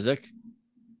the music.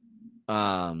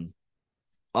 Um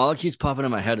all that keeps popping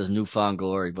in my head is Newfound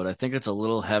Glory, but I think it's a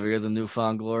little heavier than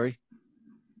Newfound Glory.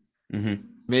 Mm-hmm.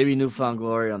 Maybe Newfound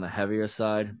Glory on the heavier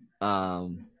side.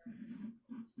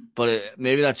 But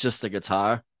maybe that's just the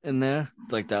guitar in there,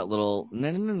 like that little and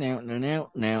then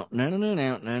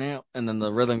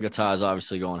the rhythm guitar is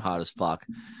obviously going hard as fuck.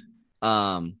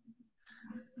 Um,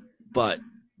 but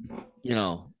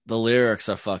the lyrics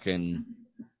are fucking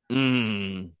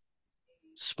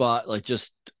spot like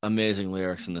just amazing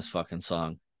lyrics in this fucking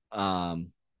song.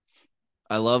 Um,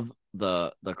 I love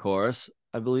the chorus.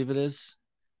 I believe it is.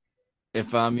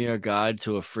 If I'm your guide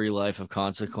to a free life of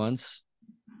consequence,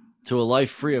 to a life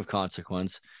free of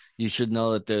consequence, you should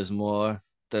know that there's more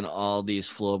than all these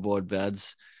floorboard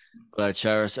beds. But I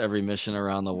cherish every mission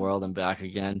around the world and back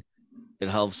again. It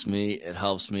helps me. It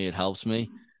helps me. It helps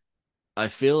me. I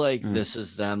feel like Mm. this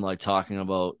is them like talking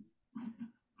about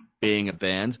being a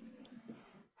band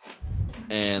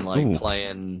and like Ooh.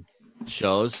 playing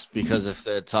shows because if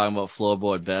they're talking about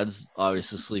floorboard beds,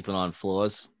 obviously sleeping on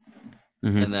floors,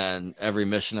 Mm-hmm. and then every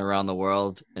mission around the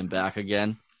world and back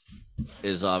again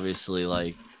is obviously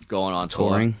like going on tour,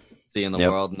 Touring. seeing the Yep.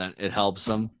 world, and that it helps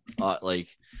them. Like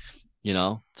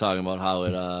talking about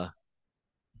how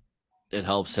it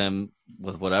helps him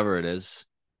with whatever it is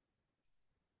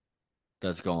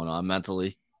that's going on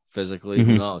mentally, physically,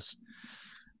 who Mm-hmm. knows.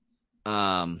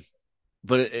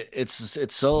 But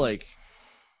it's so like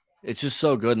it's just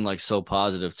so good and like so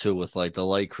positive too. With like the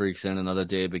light creaks in, another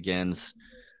day begins.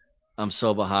 I'm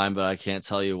so behind, but I can't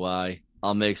tell you why.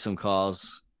 I'll make some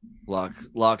calls.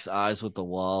 Locks eyes with the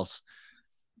walls.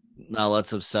 Now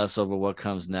let's obsess over what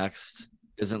comes next.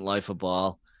 Isn't life a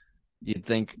ball? You'd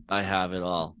think I have it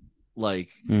all. Like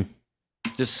Mm.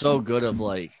 just so good of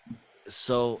like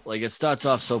so like it starts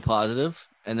off so positive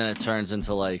and then it turns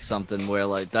into like something where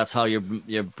like that's how your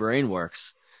brain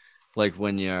works. Like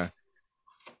when you're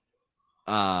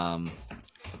um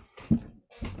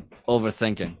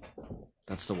overthinking.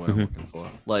 That's the word I'm Mm-hmm. looking for.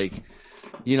 Like,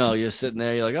 you're sitting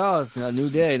there, you're like, oh, a new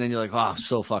day, and then you're like, oh, I'm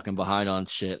so fucking behind on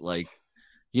shit. Like,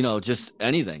 just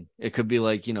anything. It could be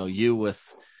like, you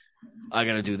with I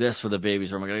gotta do this for the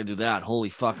baby's room, I gotta do that. Holy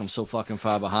fuck, I'm so fucking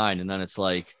far behind. And then it's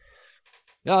like,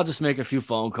 yeah, I'll just make a few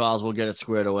phone calls, we'll get it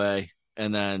squared away.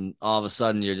 And then all of a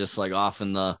sudden you're just like off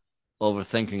in the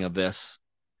overthinking abyss,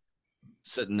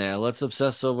 sitting there. Let's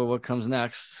obsess over what comes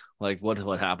next. Like what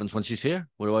happens when she's here?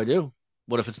 What do I do?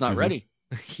 What if it's not Mm-hmm. ready?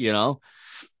 you know?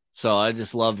 So I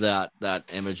just love that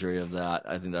imagery of that.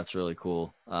 I think that's really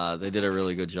cool. They did a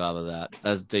really good job of that,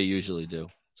 as they usually do.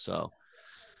 So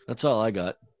that's all I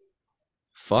got.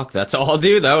 Fuck, that's all,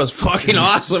 dude. That was fucking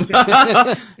awesome.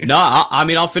 No, I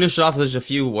mean, I'll finish it off with just a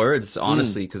few words,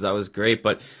 honestly, because that was great.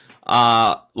 But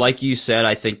like you said,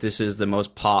 I think this is the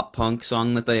most pop punk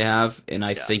song that they have, and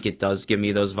I think it does give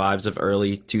me those vibes of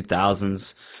early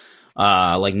 2000s,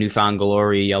 like Newfound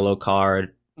Glory, Yellow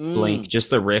Card, Blink, just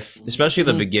the riff, especially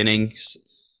the beginnings.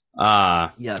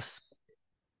 Yes.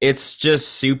 It's just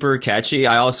super catchy.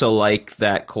 I also like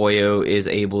that Koyo is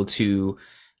able to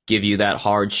give you that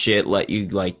hard shit, let you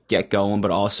like get going,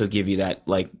 but also give you that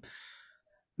like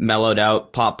mellowed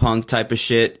out pop punk type of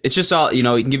shit. It's just all, he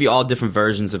can give you all different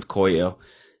versions of Koyo.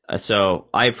 So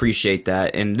I appreciate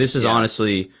that. And this is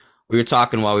honestly, we were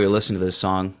talking while we were listening to this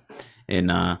song, and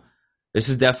this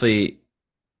is definitely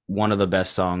one of the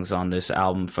best songs on this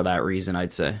album for that reason,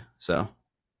 I'd say. So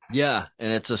Yeah,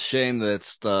 and it's a shame that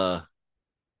it's the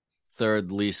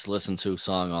third least listened to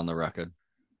song on the record.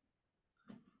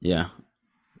 Yeah.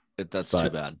 That's too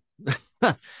bad.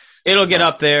 It'll get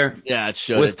up there. Yeah, it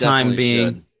should. With time being.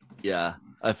 Should. Yeah.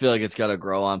 I feel like it's got to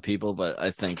grow on people, but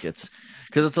I think it's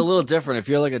because it's a little different. If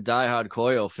you're like a diehard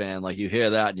Koyo fan, like you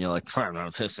hear that and you're like, oh, no,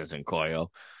 this isn't Koyo.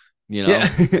 You know?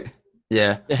 Yeah.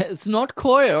 Yeah. It's not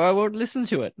Koyo. I won't listen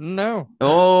to it. No.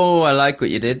 Oh, I like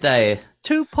what you did there.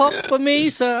 Too pop for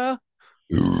me, sir.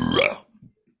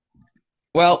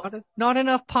 Well, not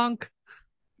enough punk.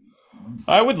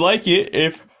 I would like it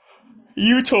if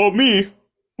you told me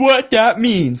what that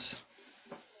means.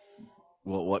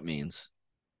 Well, what means?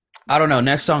 I don't know.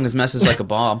 Next song is Message Like a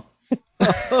Bomb.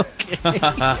 Okay.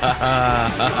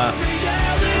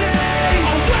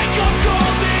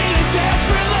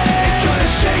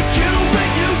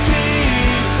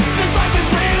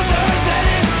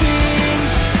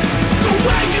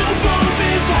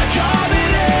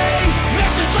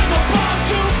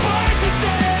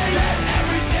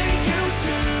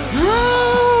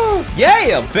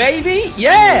 Yeah, baby.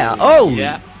 Yeah. Oh,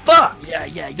 yeah. Fuck.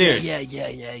 Yeah. Dude.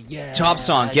 Yeah. Top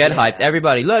song. Get hyped.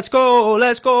 Everybody, let's go.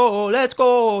 Let's go. Let's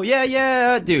go.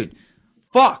 Yeah. Dude.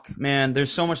 Fuck, man.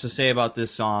 There's so much to say about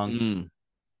this song.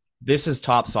 This is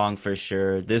top song for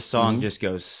sure. This song just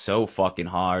goes so fucking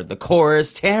hard. The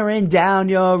chorus, tearing down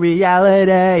your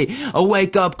reality. A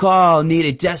wake-up call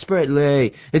needed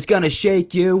desperately. It's gonna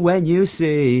shake you when you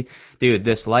see. Dude,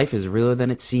 this life is realer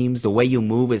than it seems. The way you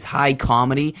move is high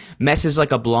comedy. Messes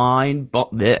like a bomb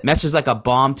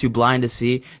too blind to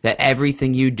see. That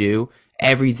everything you do,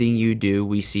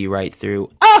 we see right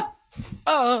through.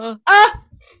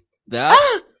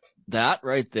 That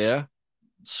right there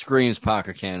screams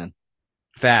Parker Cannon.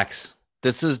 Facts.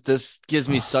 This gives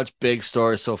me such big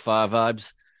Story So Far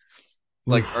vibes.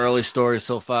 Like early Story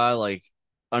So Far, like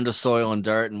Under Soil and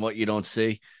Dirt and What You Don't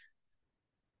See.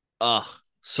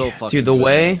 So fucking dude,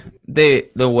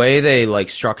 the way they like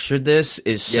structured this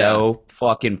is so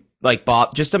fucking like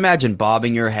Bob. Just imagine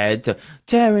bobbing your head to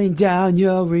tearing down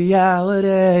your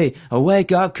reality. A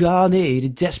wake up call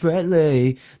needed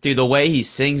desperately. Dude, the way he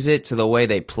sings it to the way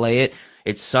they play it,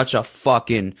 it's such a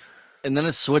fucking. And then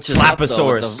it switches up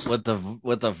though, with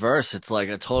the verse. It's like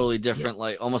a totally different,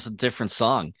 like almost a different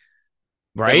song.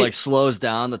 Right? It like slows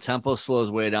down. The tempo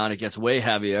slows way down. It gets way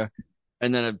heavier.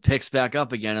 And then it picks back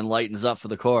up again and lightens up for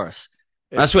the chorus.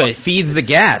 That's what it feeds the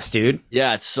gas, dude.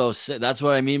 Yeah, it's so sick. That's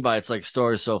what I mean by it's like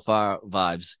Story So Far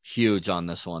vibes. Huge on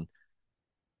this one.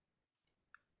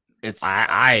 It's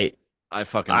I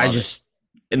fucking love it.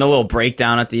 In the little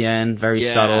breakdown at the end, very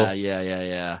subtle.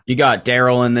 Yeah. You got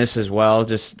Daryl in this as well,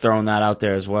 just throwing that out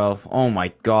there as well. Oh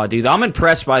my god, dude. I'm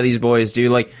impressed by these boys,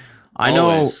 dude. Like I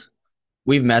know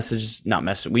we've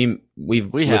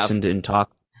we've listened and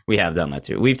talked. We have done that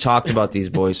too. We've talked about these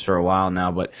boys for a while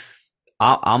now, but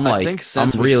I think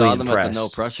since we saw them at the No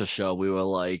Pressure show, we were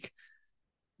like,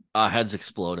 our heads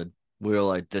exploded. We were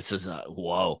like, this is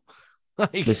whoa.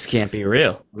 Like, this can't be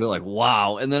real. We were like,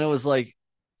 wow. And then it was like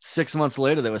 6 months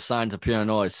later, they were signed to Pure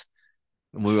Noise.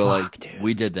 And we were dude.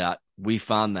 We did that. We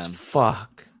found them.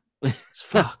 It's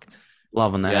fucked.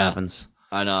 Love when that happens.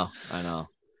 I know.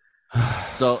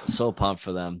 So pumped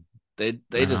for them. They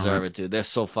deserve it, dude. They're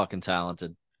so fucking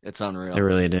talented. It's unreal. They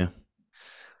really do.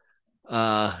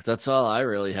 That's all I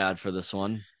really had for this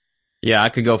one. Yeah, I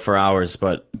could go for hours,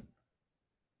 but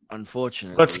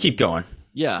unfortunately, let's keep going.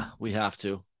 Yeah, we have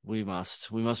to. We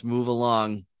must move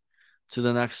along to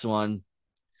the next one.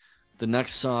 The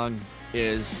next song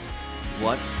is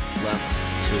What's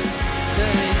Left to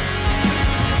Say.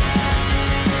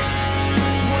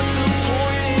 What's the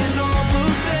point in all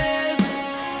of this?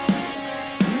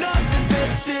 Nothing's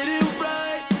been sitting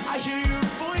right. I hear your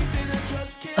voice and I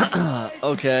just can't.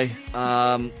 Okay.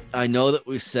 I know that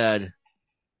we said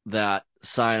that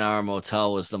Sayonara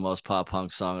Motel was the most pop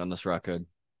punk song on this record,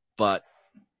 but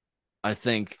I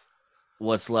think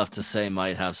What's Left to Say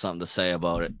might have something to say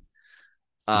about it.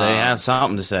 They have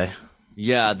something to say.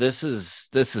 Yeah, this is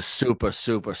super,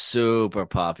 super, super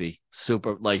poppy.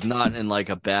 Super, like, not in like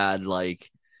a bad, like,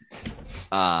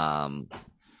 not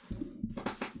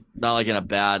like in a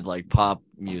bad, like, pop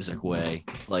music way.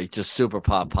 Like, just super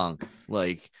pop punk.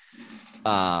 Like,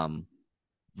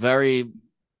 very,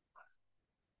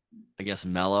 I guess,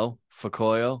 mellow for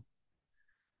Koyo.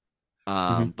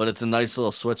 But it's a nice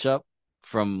little switch up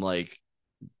from like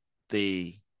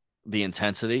the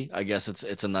intensity. I guess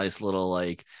it's a nice little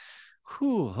like,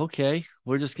 whew, okay,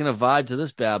 we're just gonna vibe to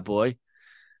this bad boy.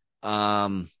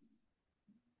 I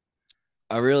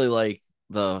really like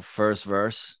the first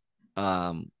verse.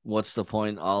 What's the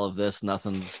point in all of this?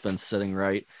 Nothing's been sitting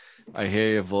right. I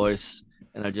hear your voice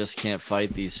and I just can't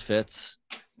fight these fits.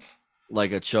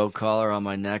 Like a choke collar on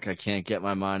my neck, I can't get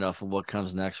my mind off of what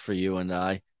comes next for you and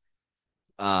I.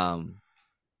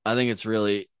 I think it's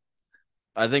really,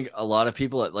 I think a lot of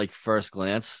people at like first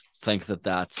glance think that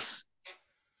that's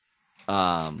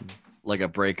like a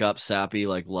breakup, sappy,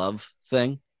 like love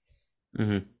thing.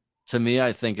 Mm-hmm. To me,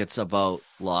 I think it's about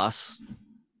loss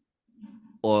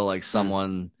or like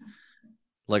someone,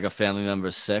 like a family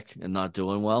member sick and not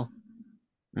doing well.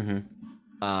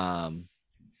 Mm-hmm.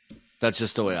 That's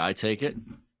just the way I take it.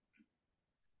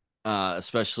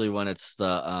 Especially when it's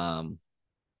the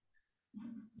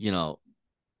you know,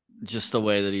 just the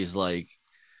way that he's like,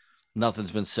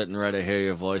 nothing's been sitting right. I hear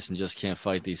your voice and just can't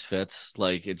fight these fits.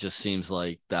 Like, it just seems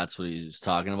like that's what he's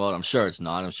talking about. I'm sure it's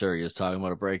not. I'm sure he is talking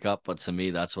about a breakup, but to me,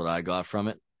 that's what I got from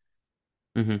it.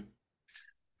 Mm-hmm.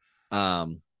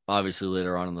 Obviously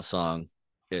later on in the song,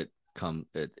 it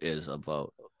is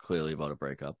clearly about a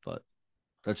breakup, but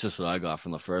that's just what I got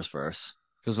from the first verse.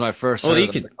 Because when I first heard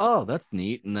it, like, oh, that's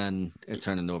neat, and then it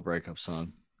turned into a breakup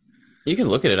song. You can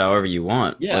look at it however you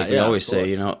want. Yeah, like we always say,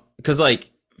 you know, because like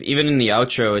even in the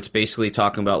outro, it's basically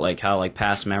talking about like how like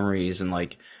past memories and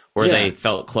like where they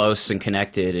felt close and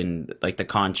connected, and like the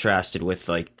contrasted with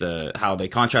like how they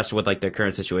contrasted with like their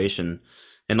current situation,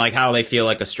 and like how they feel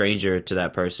like a stranger to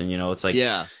that person. You know, it's like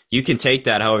you can take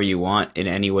that however you want in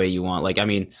any way you want. Like I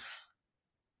mean,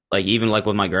 like even like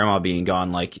with my grandma being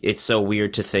gone, like it's so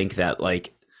weird to think that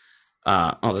like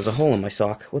oh, there's a hole in my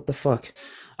sock. What the fuck?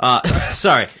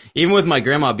 Sorry. Even with my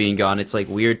grandma being gone, it's like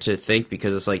weird to think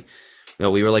because it's like, you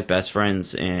know, we were like best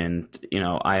friends, and you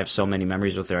know, I have so many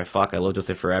memories with her. I lived with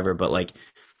her forever. But like,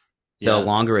 the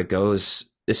longer it goes,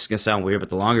 this is gonna sound weird, but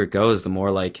the longer it goes, the more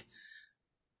like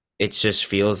it just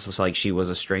feels like she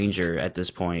was a stranger at this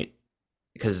point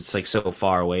because it's like so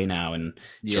far away now, and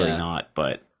it's really not.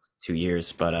 But 2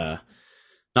 years. But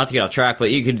not to get off track,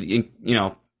 but you could, you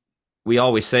know. We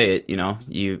always say it, you know,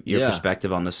 your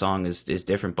perspective on the song is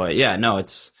different, but yeah, no,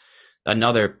 it's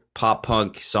another pop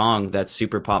punk song that's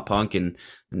super pop punk, and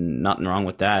nothing wrong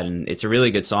with that. And it's a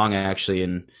really good song actually.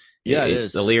 And it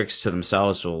is. The lyrics to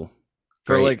themselves will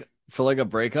for a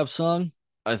breakup song.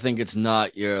 I think it's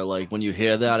not your, like, when you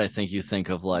hear that, I think you think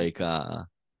of like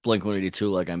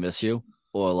Blink-182, like I Miss You,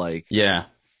 or like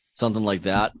something like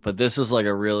that. But this is like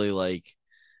a really like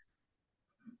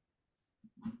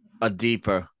a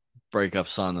deeper breakup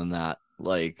song than that.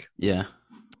 Like,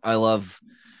 I love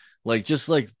like just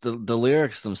like the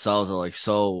lyrics themselves are like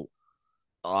so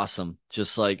awesome.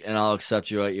 Just like, and I'll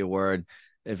accept you at your word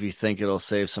if you think it'll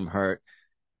save some hurt,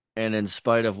 and in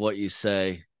spite of what you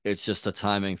say, it's just a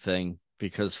timing thing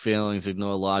because feelings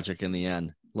ignore logic in the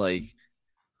end. Like,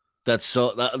 that's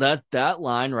so that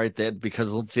line right there,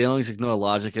 because feelings ignore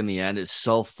logic in the end, is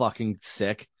so fucking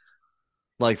sick.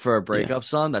 Like, for a breakup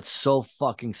song, that's so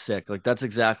fucking sick. Like, that's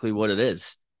exactly what it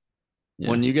is. Yeah.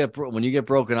 When you get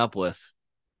broken up with,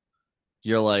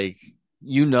 you're like,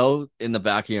 you know, in the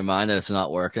back of your mind that it's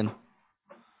not working,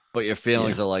 but your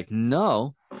feelings are like,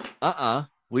 no,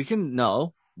 we can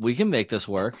make this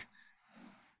work.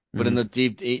 But in the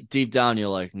deep down, you're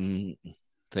like,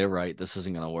 they're right, this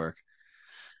isn't gonna work.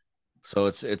 So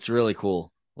it's really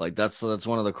cool. Like, that's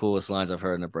one of the coolest lines I've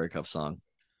heard in a breakup song.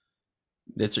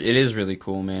 It is really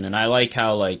cool, man. And I like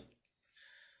how, like,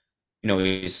 you know,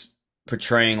 he's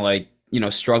portraying, like, you know,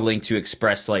 struggling to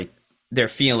express like their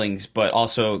feelings, but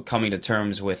also coming to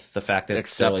terms with the fact that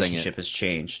the relationship has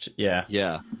changed.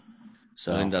 Yeah.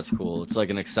 So I think that's cool. It's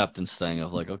like an acceptance thing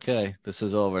of like, okay, this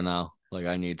is over now. Like,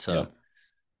 I need to,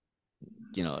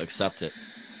 you know, accept it.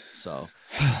 So,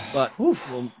 but we'll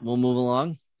move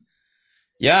along.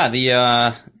 Yeah,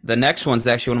 the next one's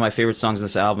actually one of my favorite songs in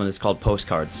this album. It's called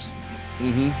Postcards.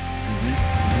 I've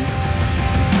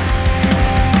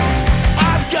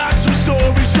got some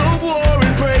stories of war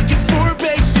and breaking for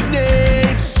basic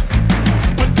needs,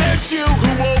 but there's you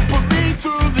who won't put me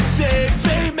through the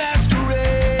same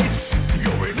masquerades.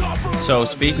 So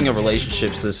speaking of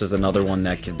relationships, this is another one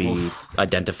that could be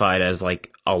identified as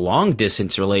like a long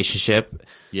distance relationship,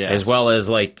 as well as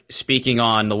like speaking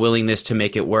on the willingness to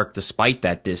make it work despite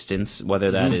that distance, whether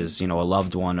that is, you know, a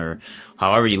loved one or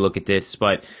however you look at this.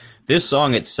 But this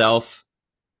song itself,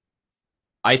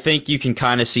 I think you can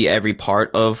kind of see every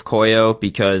part of Koyo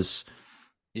because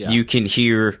you can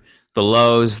hear the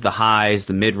lows, the highs,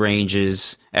 the mid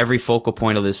ranges. Every focal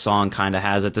point of this song kind of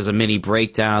has it. There's a mini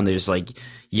breakdown. There's like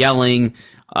yelling,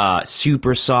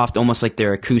 super soft, almost like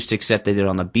their acoustic set they did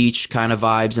on the beach kind of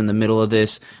vibes in the middle of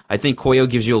this. I think Koyo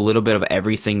gives you a little bit of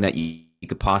everything that you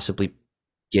could possibly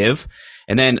give.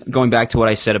 And then going back to what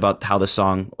I said about how the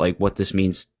song, like what this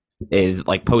means is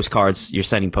like postcards. You're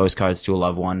sending postcards to a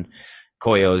loved one.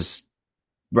 Koyo's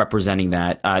representing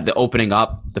that. The opening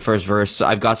up, the first verse,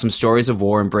 I've got some stories of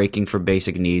war and breaking for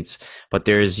basic needs, but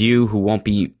there's you who won't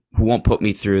who won't put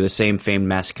me through the same famed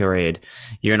masquerade.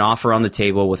 You're an offer on the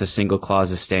table with a single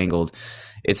clause stangled.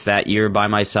 It's that you're by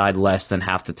my side less than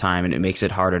half the time, and it makes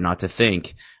it harder not to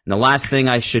think. And the last thing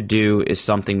I should do is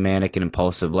something manic and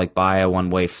impulsive, like buy a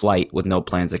one-way flight with no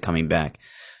plans of coming back.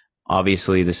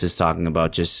 Obviously, this is talking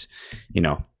about just,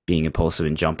 being impulsive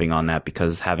and jumping on that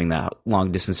because having that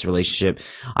long-distance relationship.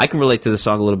 I can relate to the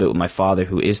song a little bit with my father,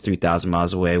 who is 3,000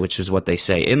 miles away, which is what they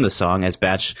say in the song, as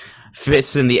Batch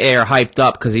fists in the air, hyped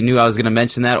up because he knew I was going to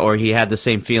mention that, or he had the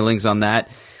same feelings on that.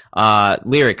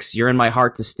 Lyrics, you're in my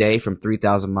heart to stay from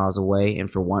 3,000 miles away,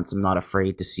 and for once I'm not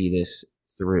afraid to see this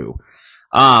through.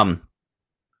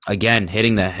 Again,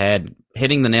 hitting the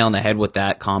nail on the head with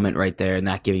that comment right there, and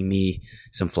that giving me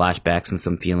some flashbacks and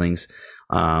some feelings.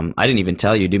 I didn't even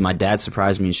tell you, dude, my dad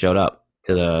surprised me and showed up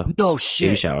to the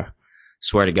baby shower.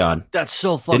 Swear to God. That's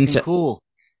so fucking cool.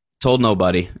 Told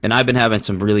nobody. And I've been having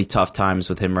some really tough times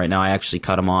with him right now. I actually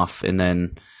cut him off, and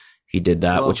then he did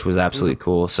that, which was absolutely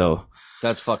cool. So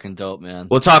that's fucking dope, man.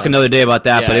 We'll talk another day about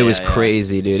that, but it was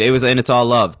crazy, dude. And it's all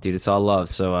love, dude. It's all love.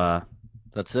 So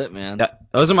that's it, man.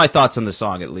 Those are my thoughts on the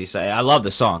song, at least. I love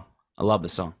the song. I love the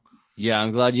song. Yeah,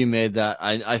 I'm glad you made that.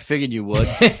 I figured you would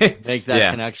make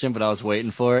that connection, but I was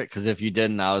waiting for it, because if you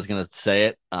didn't, I was gonna say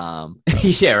it.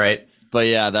 Yeah, right. But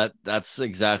yeah, that's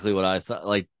exactly what I thought.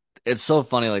 Like, it's so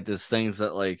funny. Like, there's things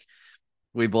that like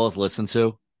we both listen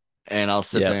to, and I'll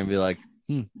sit there and be like,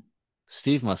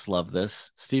 Steve must love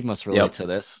this. Steve must relate to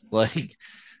this. Like,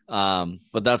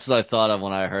 but that's what I thought of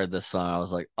when I heard this song. I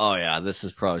was like, oh yeah, this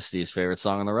is probably Steve's favorite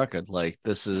song on the record. Like,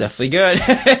 this is definitely good.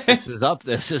 This is up.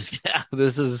 This is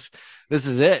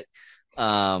it.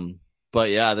 But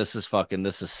yeah, this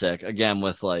is sick. Again,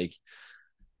 with like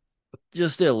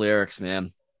just their lyrics,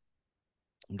 man.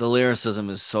 The lyricism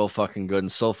is so fucking good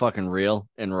and so fucking real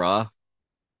and raw.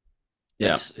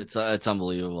 Yeah, it's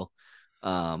unbelievable.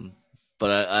 But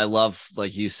I love,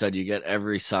 like you said, you get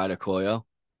every side of Koyo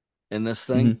in this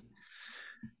thing.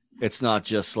 Mm-hmm. It's not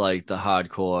just like the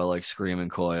hardcore, like screaming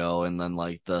Koyo, and then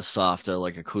like the softer,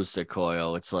 like acoustic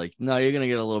Koyo. It's like, no, you're gonna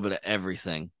get a little bit of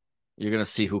everything. You're gonna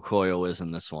see who Koyo is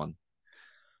in this one.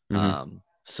 Mm-hmm.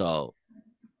 So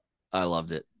I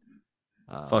loved it.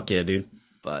 Fuck yeah, dude.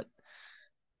 But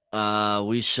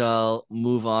we shall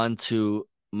move on to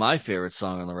my favorite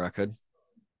song on the record,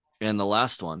 and the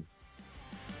last one,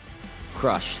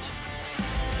 Crushed.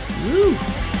 Woo!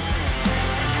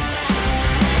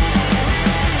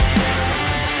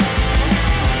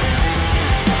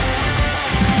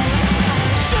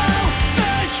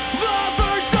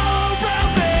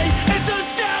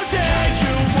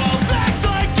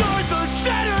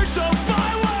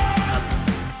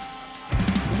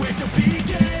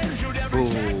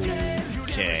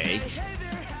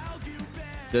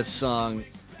 This song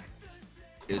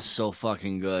is so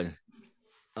fucking good.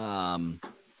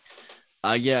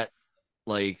 I get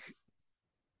like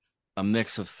a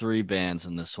mix of 3 bands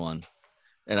in this one,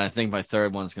 and I think my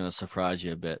third one's going to surprise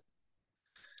you a bit.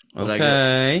 But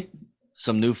okay. I get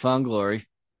some Newfound Glory,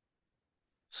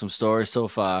 some Stories So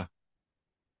Far,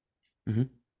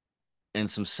 and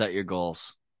some Set Your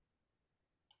Goals.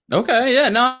 Okay, yeah,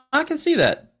 no, I can see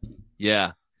that.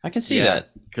 Yeah. I can see that.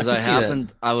 Because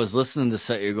I was listening to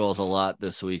Set Your Goals a lot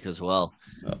this week as well.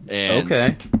 And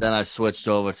then I switched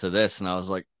over to this, and I was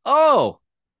like, oh,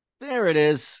 there it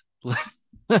is.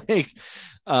 Like,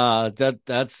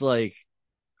 that's like,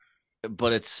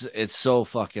 but it's so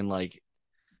fucking like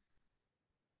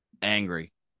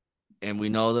angry. And we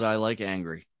know that I like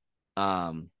angry.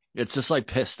 It's just like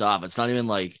pissed off. It's not even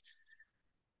like,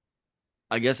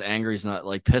 I guess angry's not,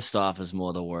 like, pissed off is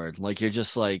more the word. Like, you're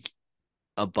just like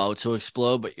about to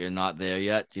explode, but you're not there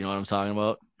yet. Do you know what I'm talking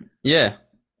about? Yeah.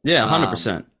 Yeah,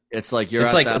 100%. It's like you're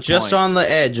it's at like that just point. On the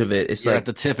edge of it. It's you're like at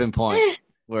the tipping point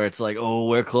where it's like, oh,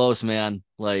 we're close, man.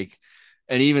 Like,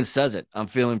 and he even says it. I'm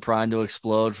feeling primed to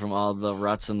explode from all the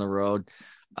ruts in the road.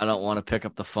 I don't want to pick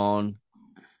up the phone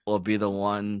or be the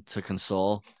one to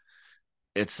console.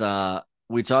 It's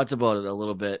we talked about it a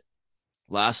little bit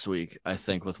last week, I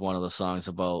think, with one of the songs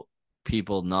about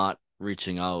people not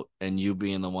reaching out and you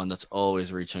being the one that's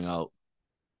always reaching out.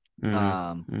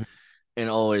 And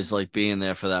always like being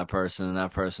there for that person, and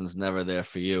that person's never there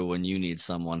for you when you need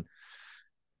someone.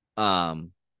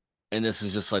 And this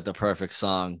is just like the perfect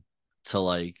song to,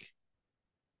 like,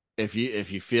 if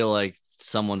you feel like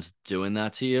someone's doing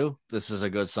that to you, this is a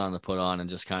good song to put on and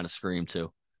just kind of scream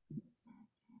to.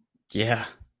 Yeah.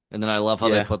 And then I love how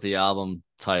they put the album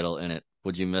title in it.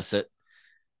 Would you miss it?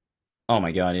 Oh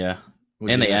my God, yeah.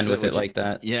 And they end with it like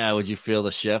that. Yeah, would you feel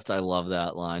the shift? I love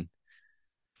that line.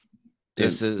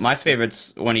 My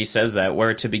favorite's when he says that.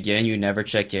 Where to begin, you never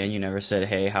check in. You never said,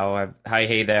 "Hey, hi,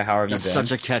 hey there, how have you been?" That's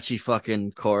such a catchy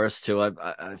fucking chorus too.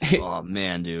 Oh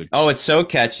man, dude. Oh, it's so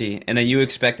catchy. And then you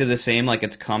expected the same, like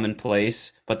it's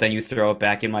commonplace, but then you throw it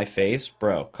back in my face,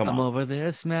 bro. Come on. I'm over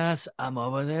this mess. I'm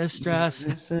over this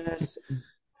stress.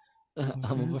 I'm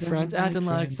over friends acting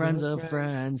like friends of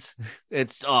friends.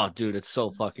 It's dude, it's so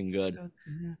fucking good.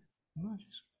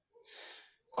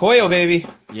 Koyo, baby.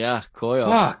 Yeah, Koyo.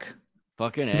 Fuck.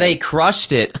 Fucking A. They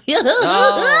crushed it.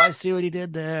 Oh, I see what he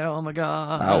did there. Oh my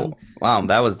god. Oh, wow,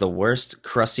 that was the worst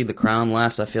Krusty the Crown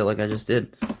laugh I feel like I just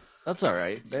did. That's all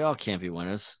right. They all can't be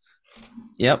winners.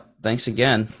 Yep. Thanks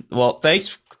again. Well,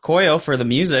 thanks, Koyo, for the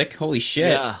music. Holy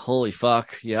shit. Yeah, holy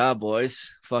fuck. Yeah,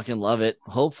 boys. Fucking love it.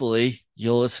 Hopefully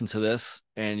you'll listen to this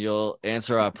and you'll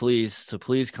answer our pleas to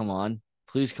please come on.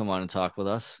 Please come on and talk with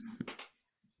us.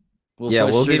 We'll give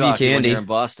you candy when you're in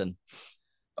Boston.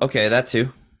 Okay, that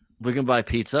too. We can buy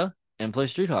pizza and play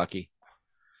street hockey.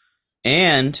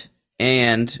 And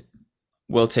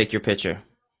we'll take your picture.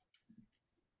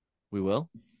 We will?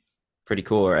 Pretty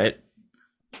cool, right?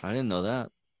 I didn't know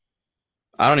that.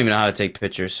 I don't even know how to take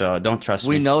pictures, so don't trust me.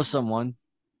 We know someone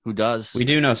who does. We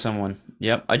do know someone.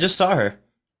 Yep. I just saw her.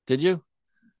 Did you?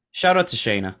 Shout out to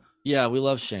Shayna. Yeah, we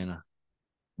love Shayna.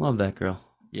 Love that girl.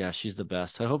 Yeah, she's the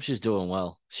best. I hope she's doing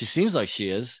well. She seems like she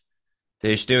is.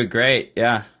 Dude, she's doing great.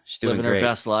 Yeah, she's doing living great. her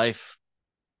best life.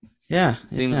 Yeah.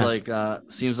 Seems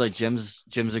like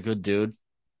Jim's a good dude.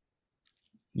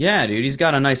 Yeah, dude, he's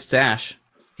got a nice stash.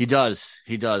 He does.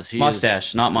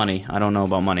 Mustache, not money. I don't know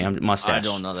about money. I'm mustache. I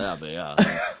don't know that, but yeah.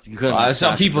 You could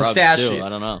some people stash too. it. I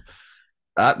don't know.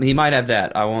 He might have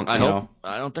that. I won't. I hope.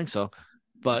 I don't think so.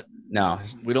 But no,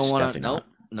 we don't want to.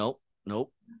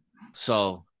 Nope.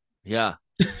 So yeah,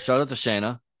 shout out to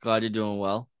Shayna. Glad you're doing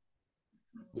well.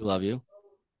 We love you.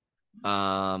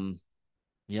 Yeah,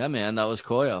 man, that was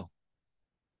Koyo.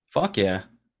 Fuck yeah.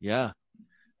 Yeah.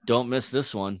 Don't miss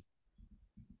this one.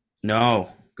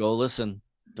 No. Go listen.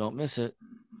 Don't miss it.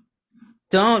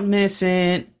 Don't miss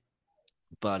it.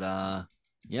 But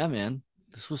yeah, man,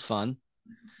 this was fun.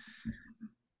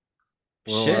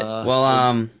 Shit.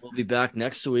 We'll be back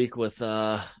next week with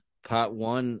part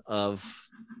 1 of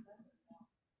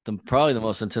probably the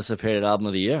most anticipated album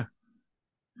of the year.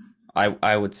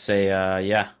 I would say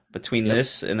yeah. Between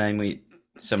this and then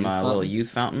some little youth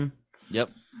fountain.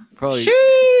 Yep. Probably.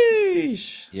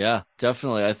 Sheesh. Yeah,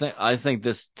 definitely. I think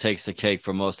this takes the cake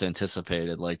for most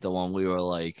anticipated, like the one we were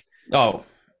like, top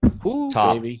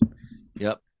baby.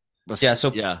 Yep.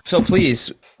 So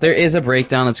please, there is a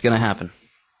breakdown that's gonna happen.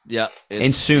 Yeah.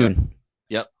 And soon.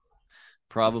 Yep.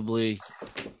 Probably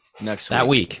next week. That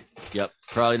week. Yep.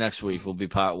 Probably next week will be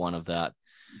part 1 of that.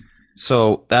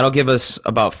 So that'll give us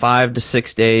about 5 to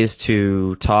 6 days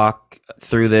to talk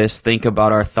through this, think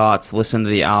about our thoughts, listen to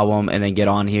the album, and then get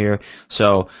on here.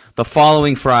 So the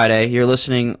following Friday, you're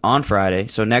listening on Friday.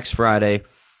 So next Friday,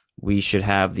 we should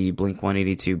have the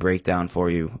Blink-182 breakdown for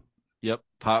you. Yep,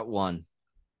 part 1.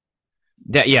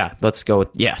 Yeah, let's go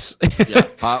with yes. Yeah,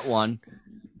 part 1,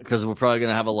 because we're probably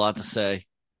going to have a lot to say.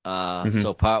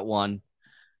 So part 1,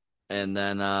 and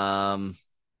then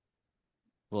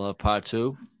we'll have part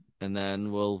 2. And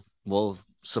then we'll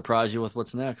surprise you with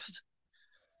what's next.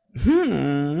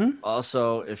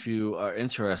 Also, if you are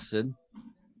interested,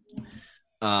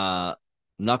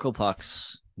 Knuckle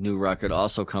Puck's new record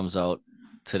also comes out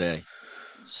today.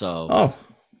 So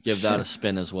give that a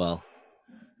spin as well.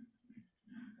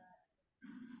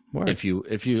 Word. If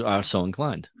you are so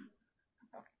inclined.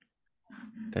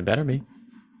 They better be.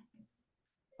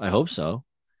 I hope so.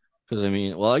 Because, I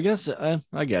mean, well, I guess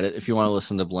I get it. If you want to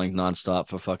listen to Blink nonstop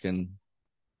for fucking,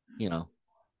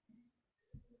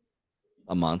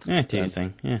 a month. Yeah, do your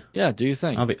thing. Yeah. Yeah, do your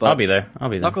thing. I'll be there.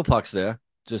 Knuckle Puck's there,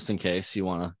 just in case you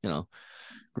want to,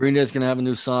 Green Day's going to have a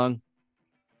new song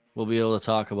we'll be able to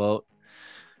talk about.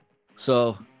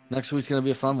 So, next week's going to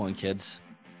be a fun one, kids.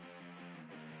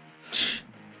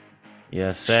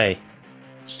 Yeah, say.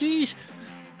 Sheesh.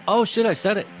 Oh, shit, I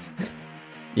said it.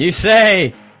 You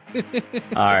say.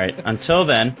 All right. Until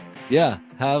then. Yeah.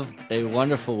 Have a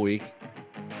wonderful week.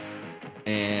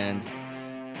 And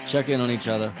check in on each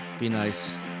other. Be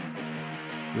nice.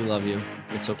 We love you.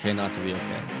 It's okay not to be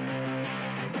okay.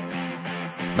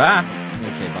 Bye.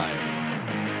 Okay, bye.